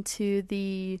on to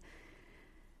the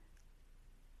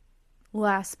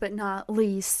last but not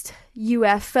least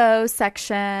UFO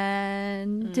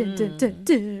section.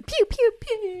 Pew, pew,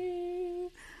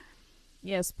 pew.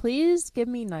 Yes, please give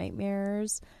me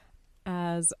nightmares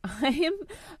because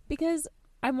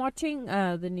I'm watching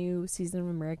the new season of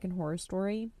American Horror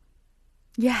Story.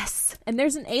 Yes. And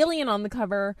there's an alien on the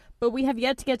cover, but we have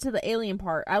yet to get to the alien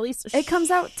part. At least it comes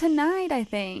out tonight, I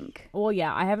think. Well,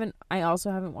 yeah, I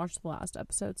also haven't watched the last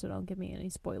episode, so don't give me any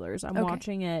spoilers. I'm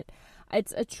watching it.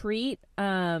 It's a treat.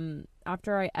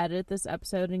 After I edit this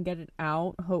episode and get it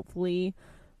out, hopefully,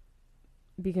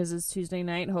 because it's Tuesday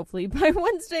night, hopefully by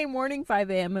Wednesday morning, 5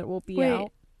 a.m. it will be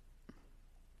out.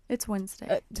 It's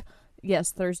Wednesday.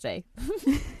 Yes, Thursday.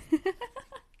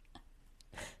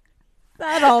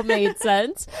 That all made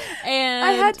sense. And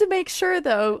I had to make sure,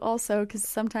 though, also, because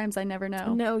sometimes I never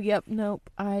know. Nope.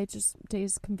 I just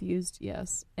days confused,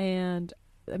 yes. And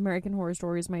American Horror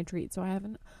Story is my treat, so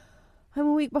I'm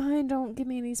a week behind. Don't give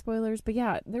me any spoilers. But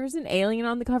yeah, there's an alien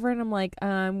on the cover, and I'm like,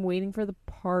 I'm waiting for the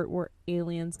part where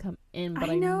aliens come in, but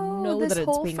I know this that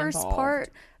it's whole being first involved.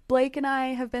 part. Blake and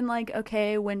I have been like,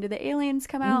 okay, when do the aliens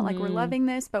come out? Like, we're loving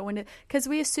this, but because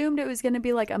we assumed it was going to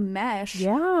be like a mesh.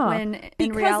 Yeah. When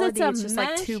in reality, it's just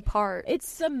like 2 parts.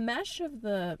 It's the mesh of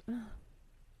the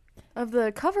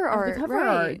cover art. The cover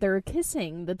art. They're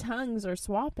kissing. The tongues are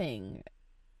swapping.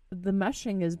 The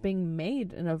meshing is being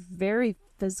made in a very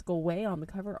physical way on the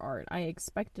cover art. I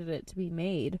expected it to be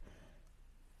made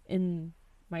in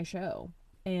my show.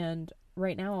 And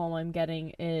right now all I'm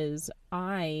getting is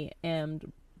I am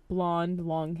blonde,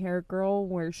 long hair girl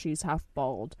where she's half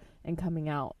bald and coming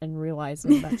out and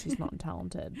realizing that she's not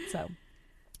talented. So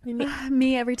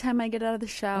me every time I get out of the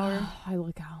shower, I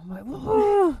look out. I'm like,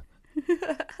 whoa.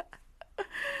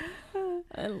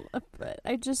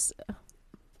 I just,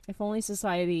 if only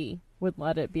society would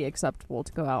let it be acceptable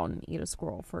to go out and eat a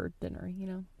squirrel for dinner, you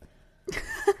know.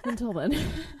 Until then.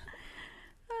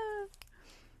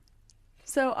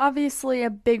 So obviously a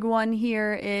big one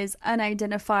here is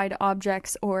unidentified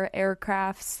objects or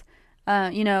aircrafts.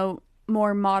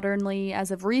 More modernly,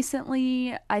 as of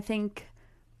recently, I think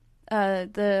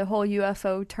the whole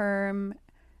UFO term,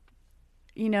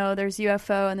 there's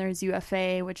UFO and there's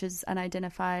UFA, which is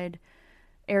unidentified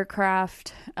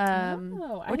aircraft,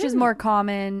 which is more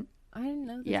common. I didn't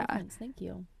know the difference. Thank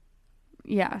you.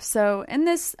 Yeah, so in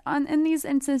these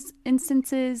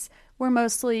instances, we're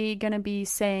mostly going to be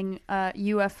saying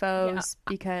UFOs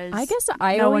because I guess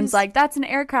one's like, that's an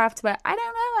aircraft, but I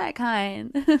don't know that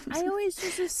kind. I always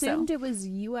just assumed it was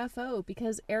UFO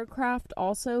because aircraft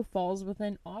also falls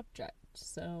within object.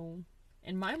 So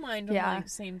in my mind, I'm like,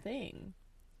 same thing.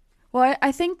 Well,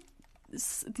 I think,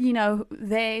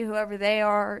 whoever they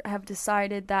are, have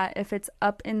decided that if it's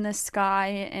up in the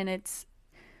sky and it's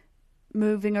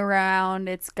moving around,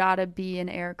 it's gotta be an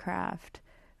aircraft.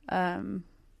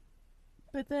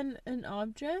 But then an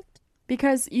object?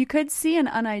 Because you could see an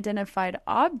unidentified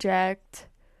object,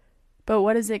 but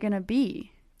what is it gonna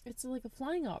be? It's like a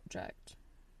flying object.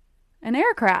 An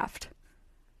aircraft.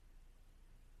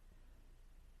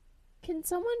 Can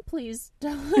someone please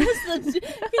tell us can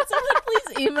someone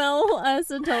please email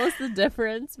us and tell us the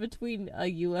difference between a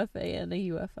UFA and a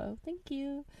UFO? Thank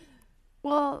you.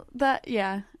 Well,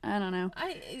 I don't know.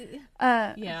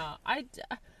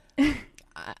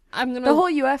 I'm gonna. The whole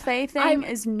UFA thing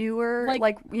is newer.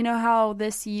 Like, you know how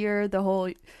this year the whole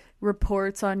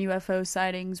reports on UFO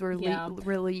sightings were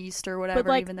released or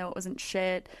whatever, even though it wasn't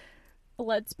shit.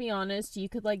 Let's be honest. You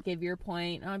could give your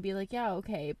point, and I'd be like, yeah,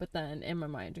 okay, but then in my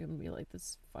mind, you're gonna be like,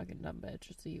 this fucking dumb bitch.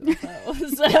 It's a UFO.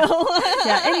 So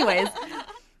yeah. Anyways.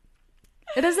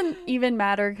 It doesn't even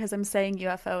matter because I'm saying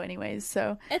UFO anyways,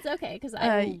 so... It's okay, because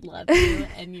I love you,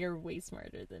 and you're way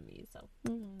smarter than me, so...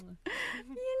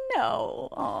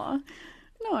 Aw.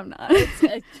 No, I'm not.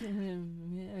 I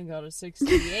got a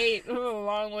 68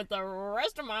 along with the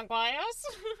rest of my class.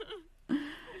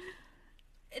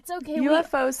 It's okay.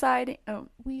 UFO sighting... Oh.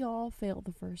 We all failed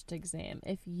the first exam.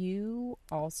 If you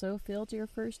also failed your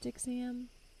first exam,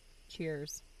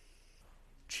 cheers.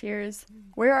 Cheers.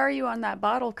 Where are you on that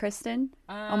bottle, Kristen?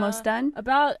 Almost done? I'm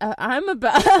about done.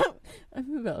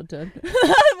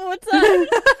 What's that?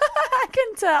 I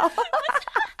can tell.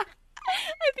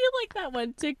 I feel like that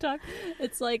one TikTok.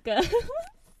 It's like pretty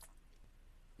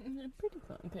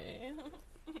funky.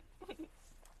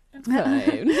 I'm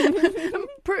fine. I'm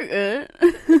pretty good.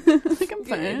 I'm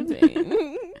fine.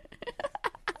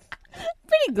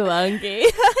 Pretty glunky.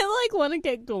 I want to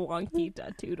get glunky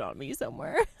tattooed on me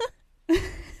somewhere.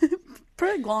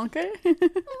 Pretty glonky. Pretty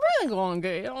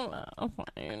glonky. I'm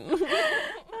fine.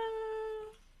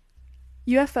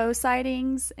 UFO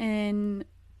sightings in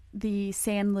the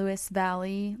San Luis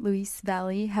Valley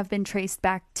have been traced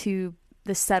back to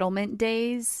the settlement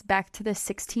days, back to the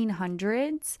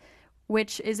 1600s,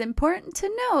 which is important to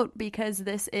note because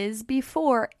this is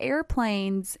before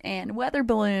airplanes and weather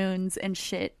balloons and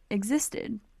shit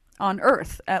existed. On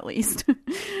Earth, at least.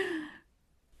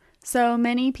 So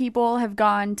many people have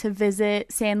gone to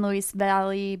visit San Luis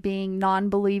Valley being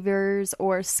non-believers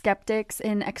or skeptics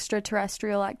in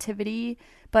extraterrestrial activity,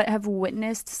 but have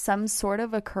witnessed some sort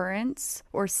of occurrence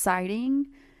or sighting,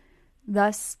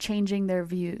 thus changing their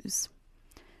views.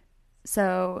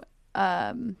 So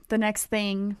the next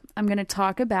thing I'm going to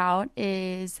talk about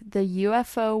is the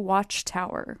UFO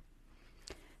Watchtower.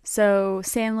 So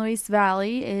San Luis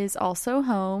Valley is also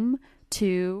home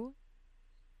to...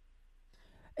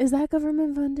 Is that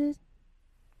government funded?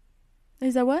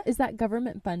 Is that what? Is that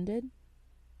government funded?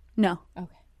 No.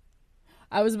 Okay.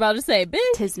 I was about to say, bitch.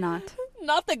 Tis not.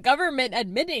 Not the government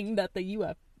admitting that the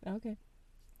UFO. Okay.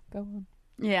 Go on.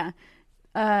 Yeah.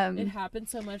 It happened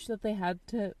so much that they had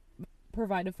to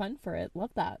provide a fund for it.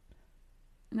 Love that.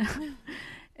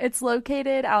 It's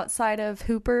located outside of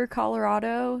Hooper,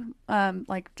 Colorado,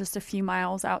 just a few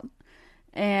miles out.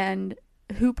 And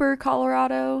Hooper,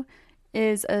 Colorado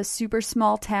is a super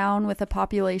small town with a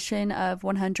population of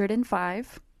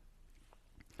 105.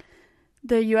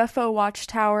 The UFO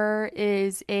Watchtower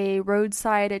is a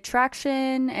roadside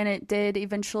attraction, and it did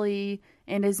eventually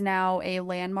and is now a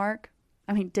landmark.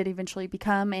 Did eventually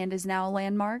become and is now a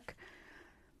landmark.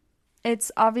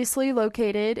 It's obviously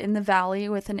located in the valley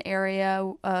with an area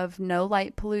of no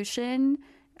light pollution,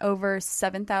 over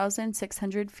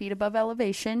 7,600 feet above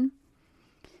elevation.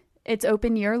 It's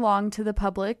open year-long to the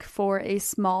public for a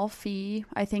small fee.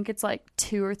 I think it's $2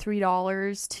 or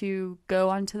 $3 to go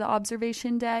onto the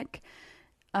observation deck.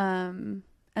 And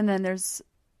then there's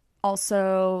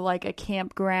also a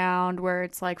campground where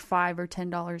it's $5 or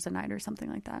 $10 a night or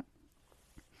something like that.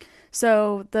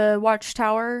 So the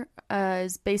watchtower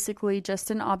is basically just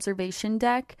an observation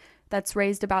deck that's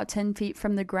raised about 10 feet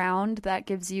from the ground. That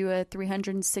gives you a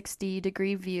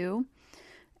 360-degree view.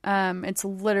 It's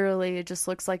literally, it just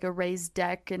looks like a raised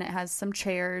deck, and it has some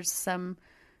chairs, some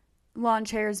lawn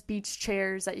chairs, beach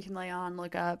chairs that you can lay on,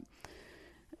 look up.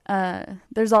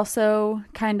 There's also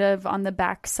kind of on the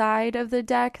back side of the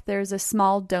deck, there's a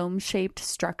small dome-shaped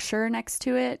structure next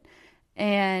to it.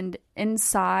 And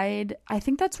inside, I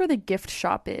think that's where the gift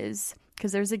shop is,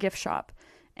 because there's a gift shop.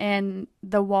 And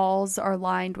the walls are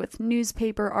lined with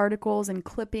newspaper articles and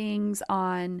clippings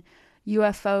on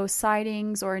UFO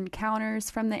sightings or encounters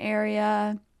from the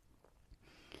area.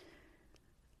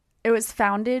 It was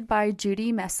founded by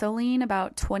Judy Messeline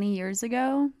about 20 years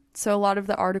ago. So a lot of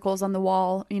the articles on the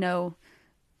wall, you know,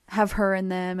 have her in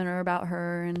them and are about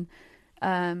her. And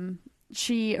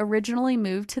she originally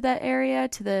moved to that area,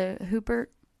 to the Hooper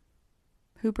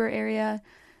area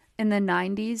in the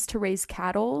 90s to raise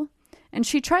cattle. And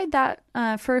she tried that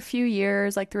for a few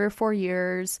years, like 3 or 4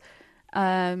 years.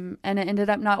 And it ended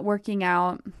up not working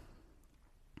out.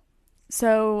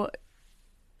 So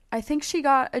I think she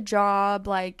got a job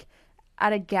like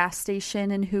at a gas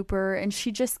station in Hooper, and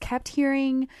she just kept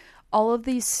hearing all of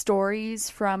these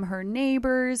stories from her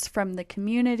neighbors, from the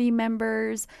community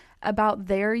members about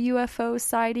their UFO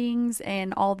sightings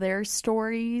and all their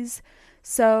stories.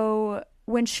 So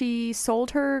when she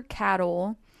sold her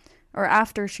cattle, or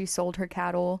after she sold her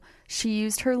cattle, she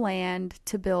used her land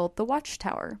to build the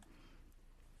watchtower.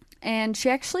 And she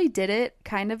actually did it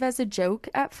kind of as a joke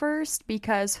at first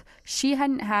because she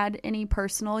hadn't had any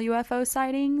personal UFO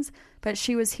sightings, but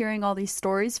she was hearing all these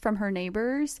stories from her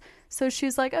neighbors. So she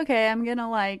was like, okay, I'm going to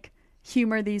like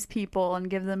humor these people and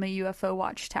give them a UFO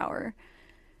watchtower.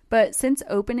 But since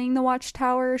opening the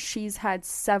watchtower, she's had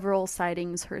several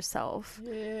sightings herself.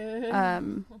 Yeah.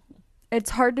 It's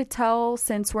hard to tell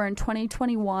since we're in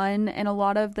 2021 and a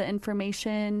lot of the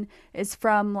information is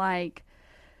from like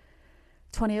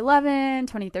 2011,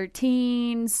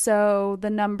 2013, so the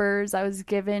numbers I was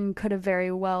given could have very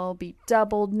well be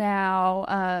doubled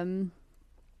now,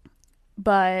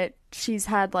 but she's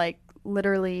had like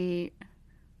literally,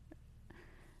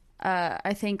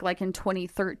 I think like in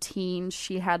 2013,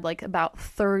 she had like about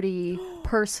 30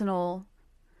 personal,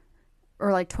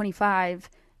 or like 25,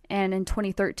 and in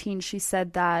 2013 she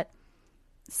said that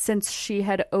since she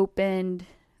had opened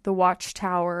the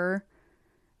watchtower,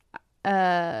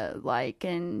 like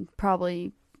in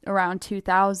probably around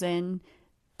 2000,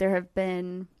 there have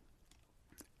been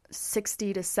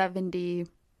 60 to 70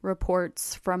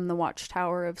 reports from the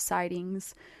watchtower of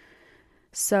sightings.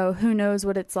 So who knows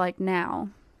what it's like now.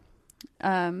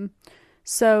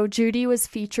 So Judy was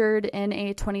featured in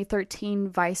a 2013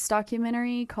 Vice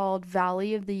documentary called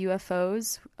Valley of the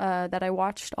UFOs that I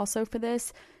watched also for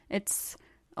this. It's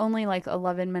only like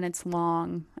 11 minutes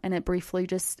long, and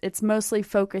it's mostly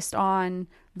focused on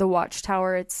the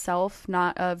watchtower itself,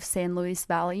 not of San Luis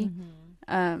Valley.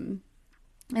 Mm-hmm.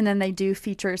 And then they do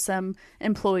feature some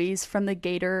employees from the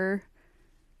Gator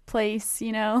place,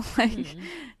 you know, like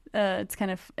it's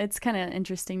kind of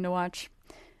interesting to watch.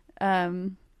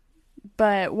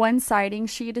 But one sighting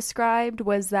she described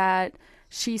was that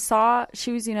she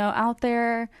was, you know, out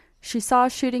there, she saw a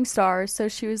shooting star, so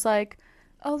she was like,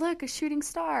 oh, look, a shooting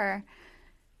star.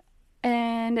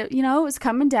 And, you know, it was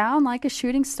coming down like a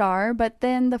shooting star, but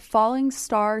then the falling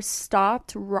star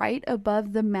stopped right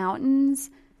above the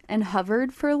mountains and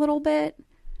hovered for a little bit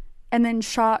and then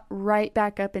shot right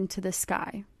back up into the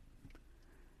sky.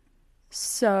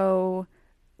 So,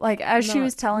 like, as she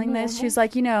was telling this, she was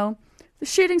like, you know, the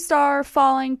shooting star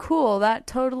falling, cool, that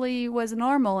totally was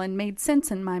normal and made sense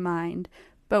in my mind.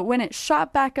 But when it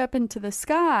shot back up into the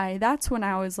sky, that's when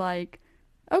I was like,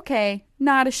 okay,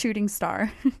 not a shooting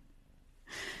star.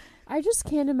 I just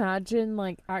can't imagine,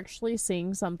 like, actually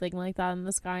seeing something like that in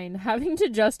the sky and having to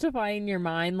justify in your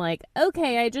mind, like,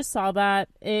 okay, I just saw that.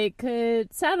 It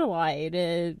could satellite,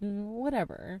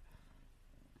 whatever.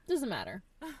 Doesn't matter.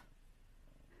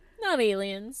 Not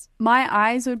aliens. My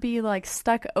eyes would be, like,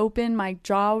 stuck open. My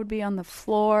jaw would be on the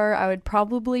floor. I would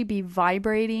probably be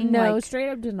vibrating. No, like, straight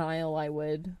up denial I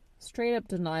would. Straight up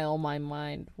denial my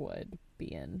mind would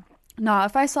be in. Nah,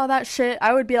 if I saw that shit,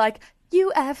 I would be like,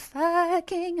 you are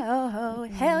fucking, oh,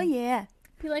 hell yeah.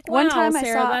 Be like, wow, one time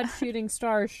Sarah, that shooting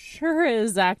star sure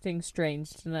is acting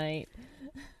strange tonight.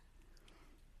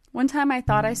 One time I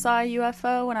thought I saw a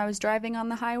UFO when I was driving on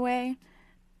the highway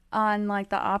on, like,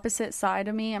 the opposite side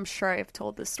of me. I'm sure I've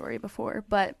told this story before,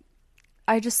 but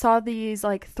I just saw these,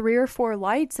 like, 3 or 4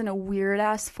 lights in a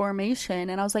weird-ass formation,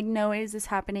 and I was like, no way is this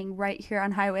happening right here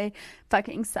on Highway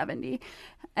fucking 70.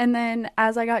 And then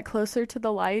as I got closer to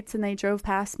the lights and they drove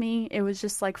past me, it was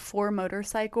just, like, 4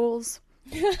 motorcycles,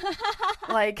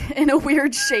 like, in a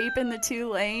weird shape in the 2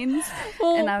 lanes.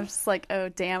 Well, and I was just like, oh,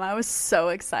 damn, I was so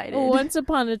excited. Once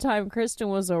upon a time, Kristen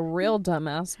was a real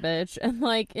dumbass bitch, and,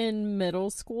 like, in middle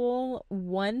school,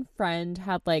 one friend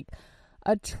had, like,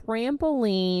 a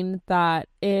trampoline that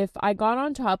if I got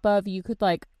on top of, you could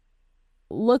like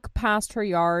look past her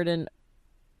yard, and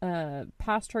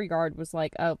past her yard was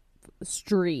like a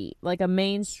street, like a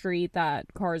main street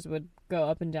that cars would go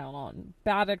up and down on.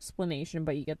 Bad explanation,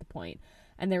 but you get the point.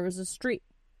 And there was a street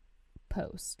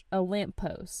post, a lamp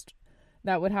post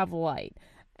that would have a light.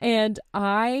 And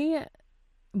I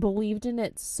believed in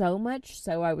it so much,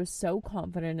 so I was so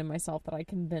confident in myself that I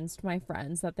convinced my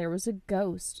friends that there was a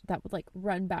ghost that would like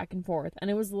run back and forth, and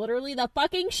it was literally the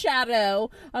fucking shadow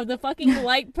of the fucking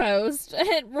light post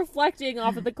and reflecting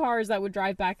off of the cars that would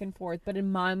drive back and forth. But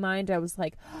in my mind I was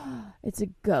like, oh, it's a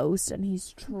ghost and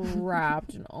he's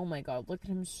trapped, and oh my god, look at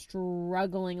him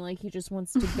struggling like he just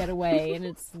wants to get away, and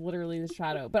it's literally the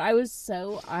shadow. But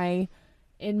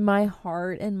in my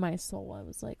heart and my soul, I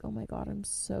was like, oh my god, I'm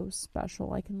so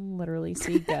special. I can literally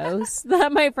see ghosts.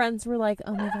 That my friends were like,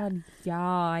 oh my god, yeah,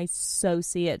 I so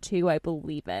see it too. I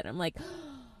believe it. I'm like,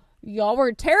 y'all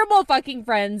were terrible fucking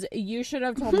friends. You should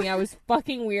have told me I was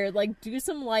fucking weird. Like, do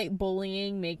some light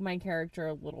bullying, make my character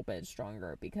a little bit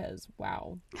stronger, because,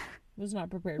 wow, I was not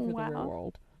prepared for the real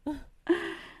world.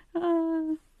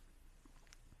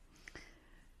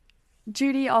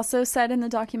 Judy also said in the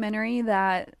documentary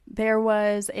that there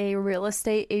was a real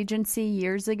estate agency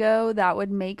years ago that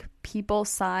would make people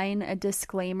sign a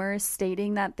disclaimer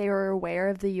stating that they were aware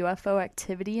of the UFO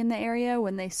activity in the area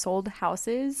when they sold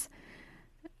houses,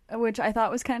 which I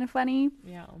thought was kind of funny.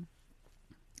 Yeah.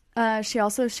 She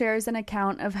also shares an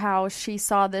account of how she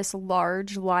saw this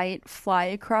large light fly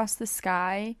across the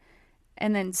sky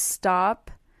and then stop.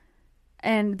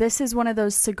 And this is one of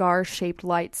those cigar-shaped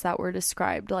lights that were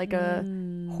described, like a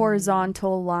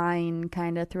horizontal line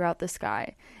kind of throughout the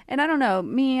sky. And I don't know,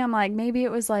 I'm like, maybe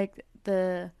it was like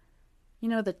the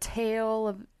tail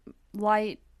of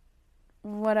light,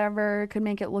 whatever, could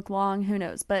make it look long, who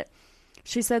knows. But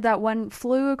she said that one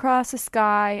flew across the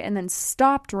sky and then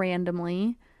stopped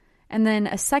randomly, and then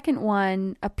a second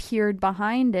one appeared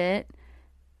behind it,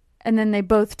 and then they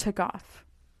both took off.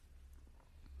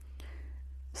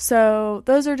 So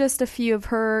those are just a few of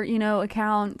her,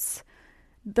 accounts.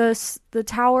 The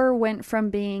tower went from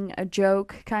being a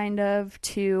joke kind of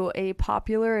to a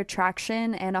popular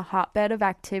attraction and a hotbed of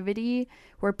activity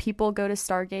where people go to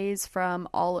stargaze from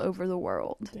all over the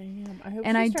world. Damn, I hope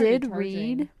and she I started did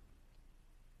charging. read.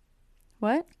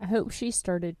 What? I hope she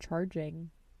started charging.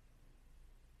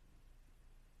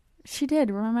 She did.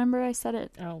 Remember I said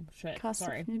it. Oh shit.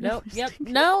 Sorry. No. Yep.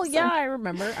 No. Yeah, I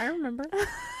remember.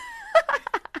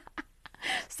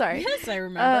 Sorry. Yes, I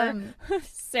remember.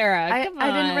 Sarah, come on.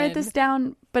 I didn't write this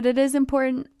down, but it is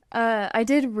important. I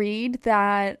did read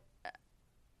that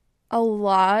a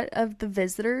lot of the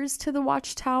visitors to the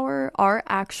Watchtower are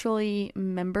actually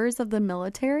members of the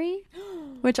military,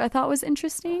 which I thought was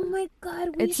interesting. Oh my god,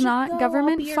 it's not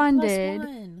government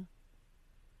funded,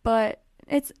 but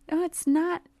it's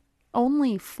not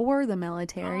only for the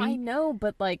military. Oh, I know,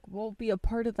 but like we'll be a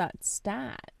part of that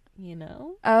stat.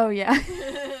 Oh yeah.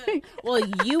 Well,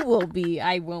 you will be.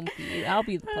 I won't be. I'll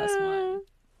be the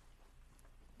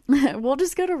 +1. We'll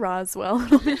just go to Roswell.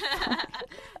 We'll go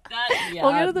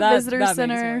to the visitor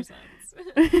center.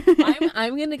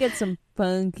 I'm gonna get some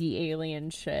funky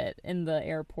alien shit in the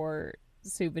airport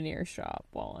souvenir shop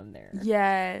while I'm there.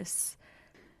 Yes.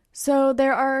 So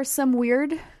there are some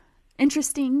weird,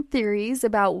 interesting theories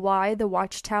about why the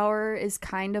Watchtower is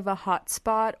kind of a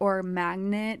hotspot or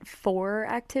magnet for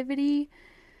activity.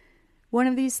 One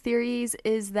of these theories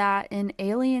is that an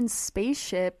alien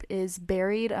spaceship is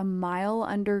buried a mile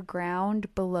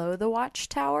underground below the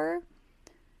Watchtower,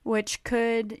 which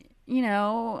could,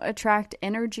 attract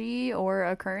energy or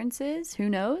occurrences. Who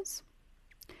knows?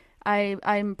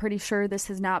 I'm pretty sure this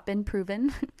has not been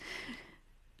proven.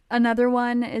 Another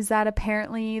one is that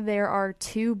apparently there are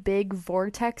 2 big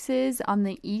vortexes on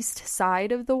the east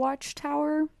side of the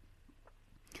Watchtower.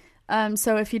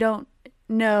 So if you don't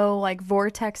know, like,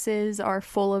 vortexes are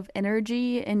full of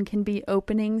energy and can be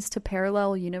openings to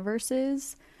parallel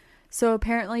universes. So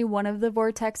apparently one of the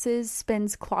vortexes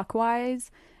spins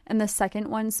clockwise and the second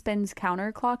one spins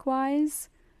counterclockwise.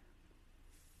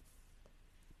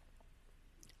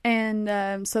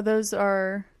 And so those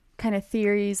are kind of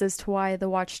theories as to why the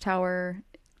Watchtower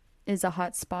is a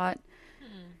hot spot.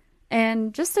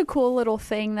 And just a cool little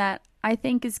thing that I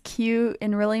think is cute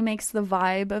and really makes the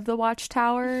vibe of the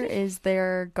Watchtower is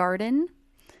their garden.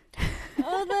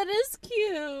 Oh, that is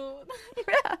cute.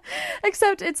 Yeah.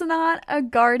 Except it's not a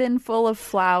garden full of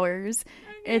flowers.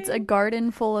 Okay. It's a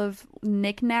garden full of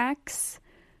knickknacks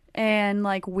and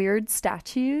like weird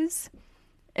statues.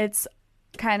 It's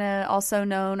kind of also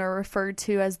known or referred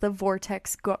to as the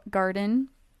Vortex Garden.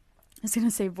 was going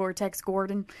to say Vortex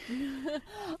Gordon.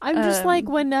 I'm just like,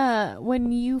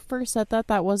 when you first said that,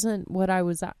 that wasn't what I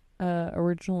was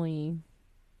originally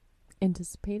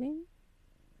anticipating.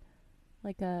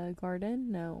 Like a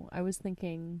garden? No, I was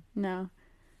thinking... No.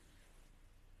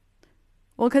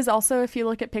 Well, because also if you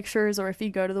look at pictures or if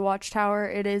you go to the watchtower,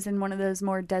 it is in one of those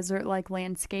more desert-like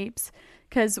landscapes.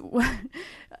 Because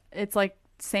it's like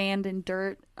sand and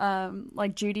dirt.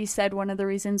 Like Judy said, one of the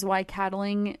reasons why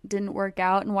cattling didn't work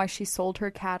out and why she sold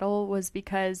her cattle was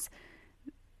because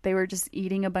they were just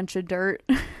eating a bunch of dirt.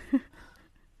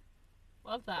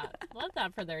 Love that. Love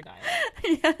that for their diet.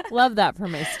 Yeah. Love that for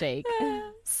my steak.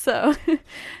 So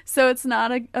it's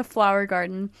not a flower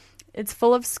garden. It's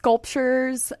full of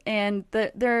sculptures, and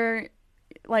they're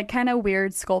like kind of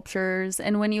weird sculptures.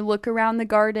 And when you look around the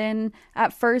garden,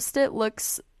 at first it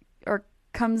looks or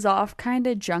comes off kind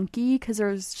of junky because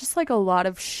there's just like a lot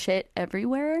of shit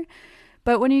everywhere.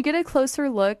 But when you get a closer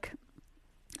look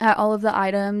at all of the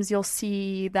items, you'll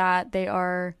see that they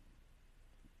are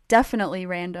definitely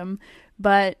random,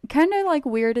 but kind of like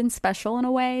weird and special in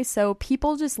a way. So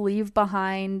people just leave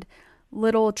behind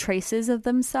little traces of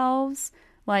themselves,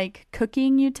 like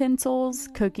cooking utensils,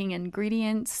 cooking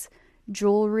ingredients,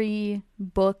 jewelry,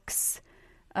 books,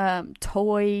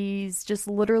 toys, just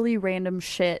literally random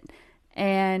shit.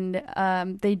 And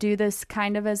they do this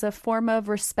kind of as a form of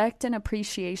respect and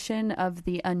appreciation of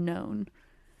the unknown.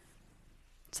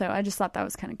 So I just thought that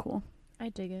was kind of cool. I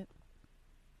dig it.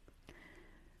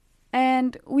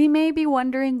 And we may be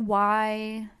wondering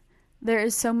why there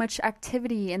is so much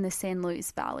activity in the San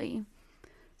Luis Valley.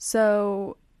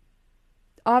 So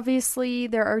obviously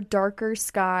there are darker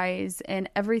skies and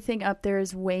everything up there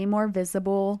is way more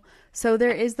visible. So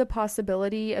there is the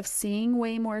possibility of seeing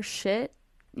way more shit,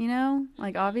 you know?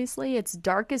 Like obviously it's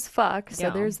dark as fuck,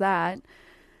 so there's that.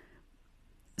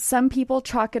 Some people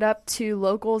chalk it up to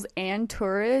locals and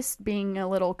tourists being a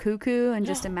little cuckoo and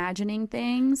just imagining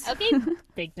things. Okay,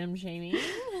 victim shaming.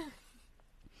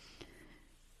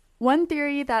 One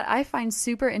theory that I find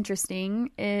super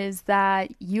interesting is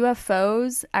that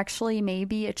UFOs actually may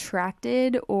be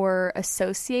attracted or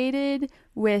associated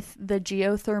with the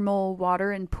geothermal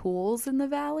water and pools in the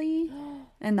valley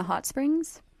and the hot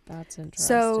springs. That's interesting.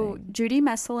 So Judy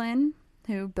Messelin,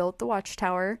 who built the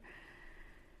watchtower,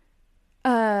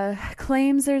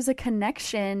 claims there's a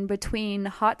connection between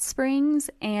hot springs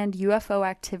and UFO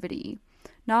activity,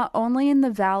 not only in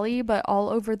the valley, but all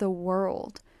over the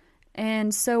world.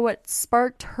 And so what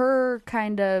sparked her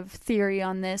kind of theory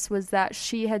on this was that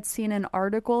she had seen an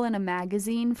article in a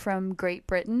magazine from Great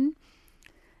Britain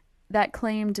that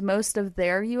claimed most of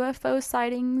their UFO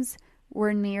sightings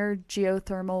were near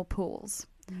geothermal pools.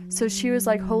 So she was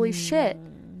like, holy shit,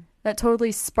 that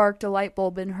totally sparked a light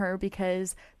bulb in her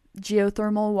because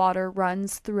geothermal water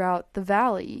runs throughout the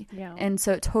valley. Yeah. And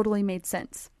so it totally made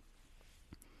sense.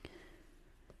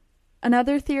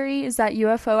 Another theory is that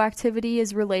UFO activity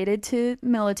is related to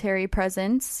military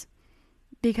presence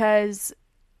because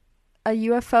a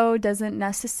UFO doesn't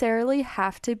necessarily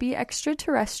have to be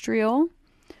extraterrestrial.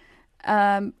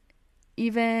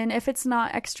 Even if it's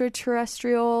not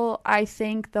extraterrestrial, I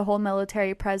think the whole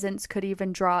military presence could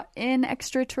even draw in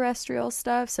extraterrestrial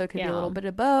stuff. So it could be a little bit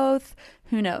of both.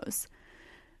 Who knows?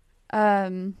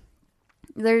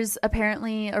 There's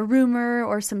apparently a rumor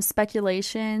or some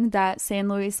speculation that San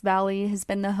Luis Valley has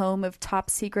been the home of top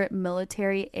secret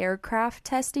military aircraft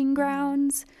testing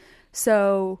grounds.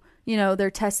 So, you know,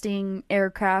 they're testing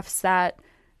aircrafts that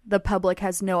the public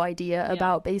has no idea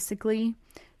about, basically.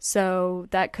 So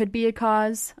that could be a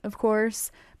cause, of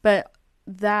course, but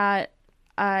that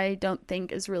I don't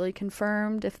think is really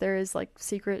confirmed if there is like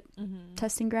secret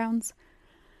testing grounds.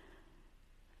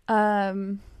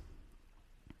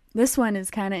 This one is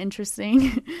kind of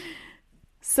interesting.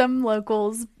 Some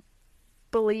locals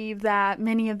believe that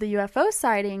many of the UFO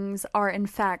sightings are in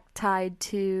fact tied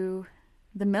to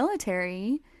the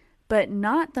military, but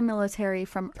not the military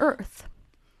from Earth.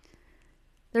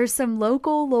 There's some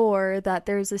local lore that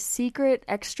there's a secret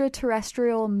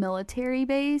extraterrestrial military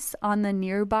base on the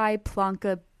nearby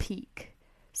Planca Peak.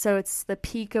 So it's the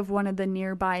peak of one of the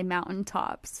nearby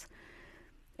mountaintops.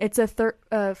 It's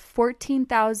a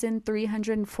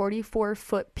 14,344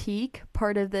 foot peak,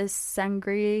 part of the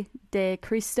Sangre de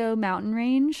Cristo mountain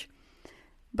range,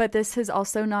 but this has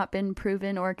also not been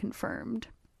proven or confirmed.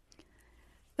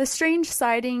 The strange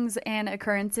sightings and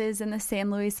occurrences in the San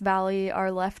Luis Valley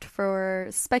are left for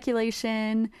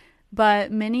speculation,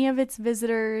 but many of its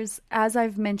visitors, as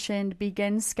I've mentioned,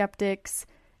 begin skeptics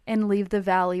and leave the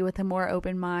valley with a more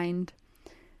open mind.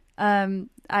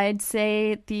 I'd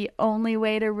say the only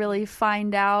way to really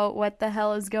find out what the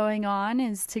hell is going on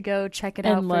is to go check it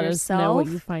out for let yourself. us know what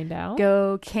you find out.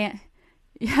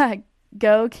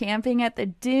 Go camping at the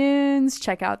dunes,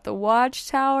 check out the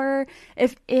watchtower.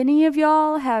 If any of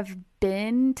y'all have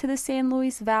been to the San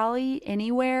Luis Valley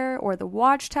anywhere, or the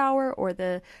watchtower or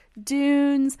the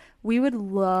dunes, we would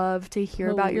love to hear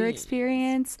about your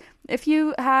experience. If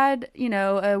you had,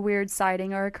 a weird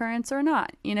sighting or occurrence or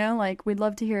not, like, we'd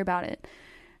love to hear about it.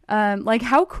 Like,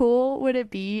 how cool would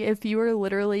it be if you were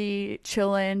literally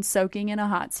chilling, soaking in a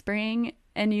hot spring,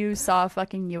 and you saw a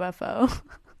fucking UFO?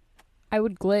 I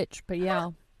would glitch, but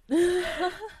yeah.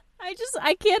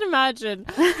 I can't imagine.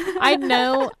 I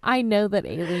know that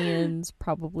aliens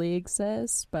probably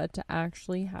exist, but to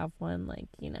actually have one, like,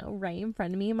 right in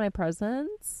front of me in my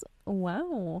presence,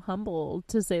 wow, humbled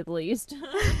to say the least.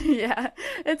 Yeah,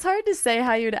 it's hard to say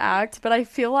how you'd act, but I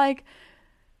feel like,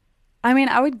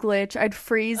 I would glitch. I'd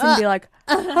freeze and be like,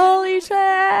 holy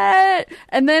shit.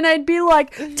 And then I'd be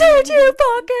like, did you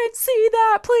fucking see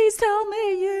that? Please tell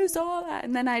me you saw that.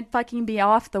 And then I'd fucking be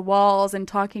off the walls and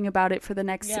talking about it for the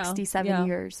next 67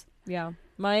 years. Yeah.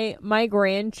 My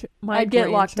I'd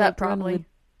get locked up probably. Would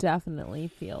definitely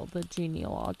feel the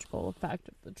genealogical effect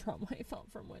of the trauma I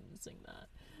felt from witnessing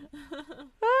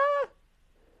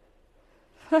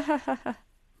that.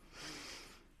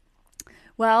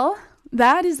 Well,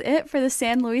 that is it for the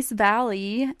San Luis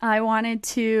Valley. I wanted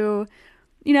to,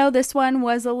 this one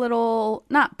was a little,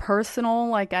 not personal,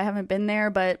 like I haven't been there,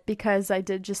 but because I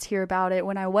did just hear about it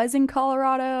when I was in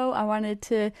Colorado, I wanted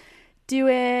to do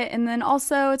it. And then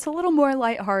also it's a little more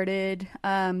lighthearted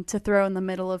to throw in the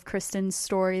middle of Kristen's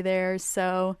story there.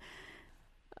 So,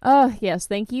 yes,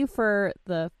 thank you for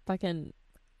the fucking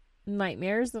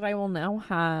nightmares that I will now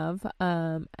have.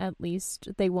 At least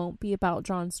they won't be about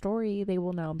John's story. They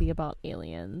will now be about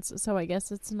aliens. So I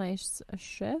guess it's a nice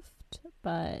shift,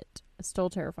 but still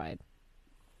terrified.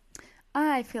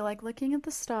 I feel like looking at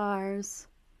the stars.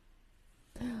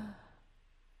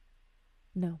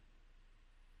 No.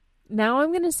 Now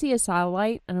I'm gonna see a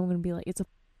satellite and I'm gonna be like, it's a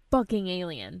fucking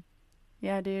alien.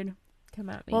 Yeah, dude. Come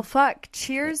at me. Well, fuck.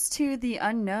 Cheers to the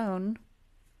unknown.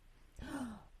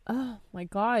 Oh my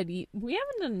god, we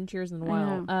haven't done cheers in a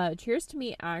while. Cheers to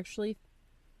me actually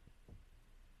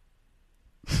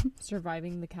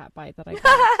surviving the cat bite that I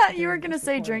got. You were gonna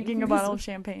say drinking a bottle of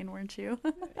champagne, weren't you?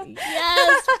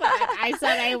 Yes, but I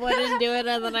said I wouldn't do it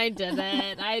and then I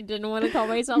didn't. I didn't want to call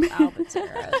myself out, but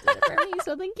Sarah did it for me,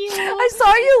 so thank you. I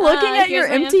saw you looking at your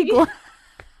empty glass.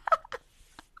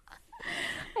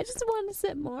 I just want to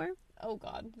sip more. Oh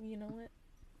god, you know what?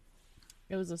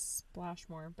 It was a splash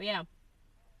more, but yeah.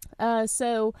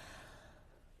 So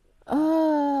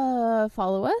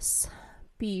follow us.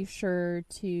 Be sure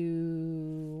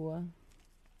to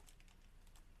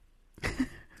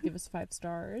give us 5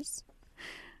 stars.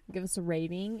 Give us a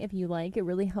rating if you like. It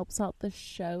really helps out the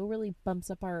show, really bumps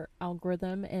up our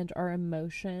algorithm and our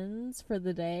emotions for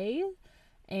the day.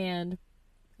 And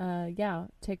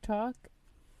TikTok,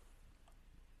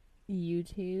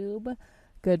 YouTube,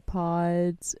 Good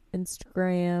Pods,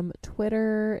 Instagram,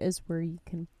 Twitter is where you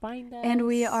can find us. And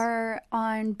we are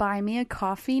on Buy Me a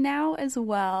Coffee now as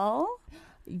well.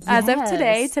 Yes, as of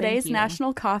today. Today's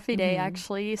National Coffee Day,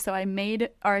 actually. So I made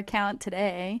our account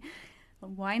today.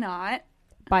 Why not?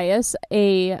 Buy us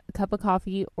a cup of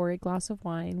coffee or a glass of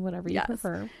wine, whatever you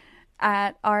prefer.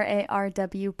 At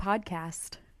RARW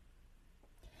Podcast.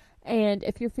 And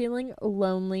if you're feeling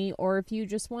lonely or if you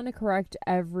just want to correct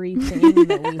everything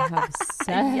that we have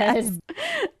said,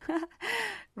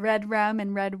 Red Rum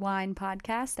and Red Wine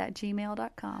Podcast at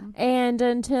gmail.com. And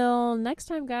until next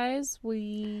time, guys,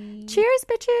 we... Cheers,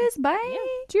 bitches. Bye. Yeah.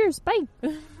 Cheers.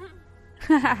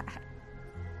 Bye.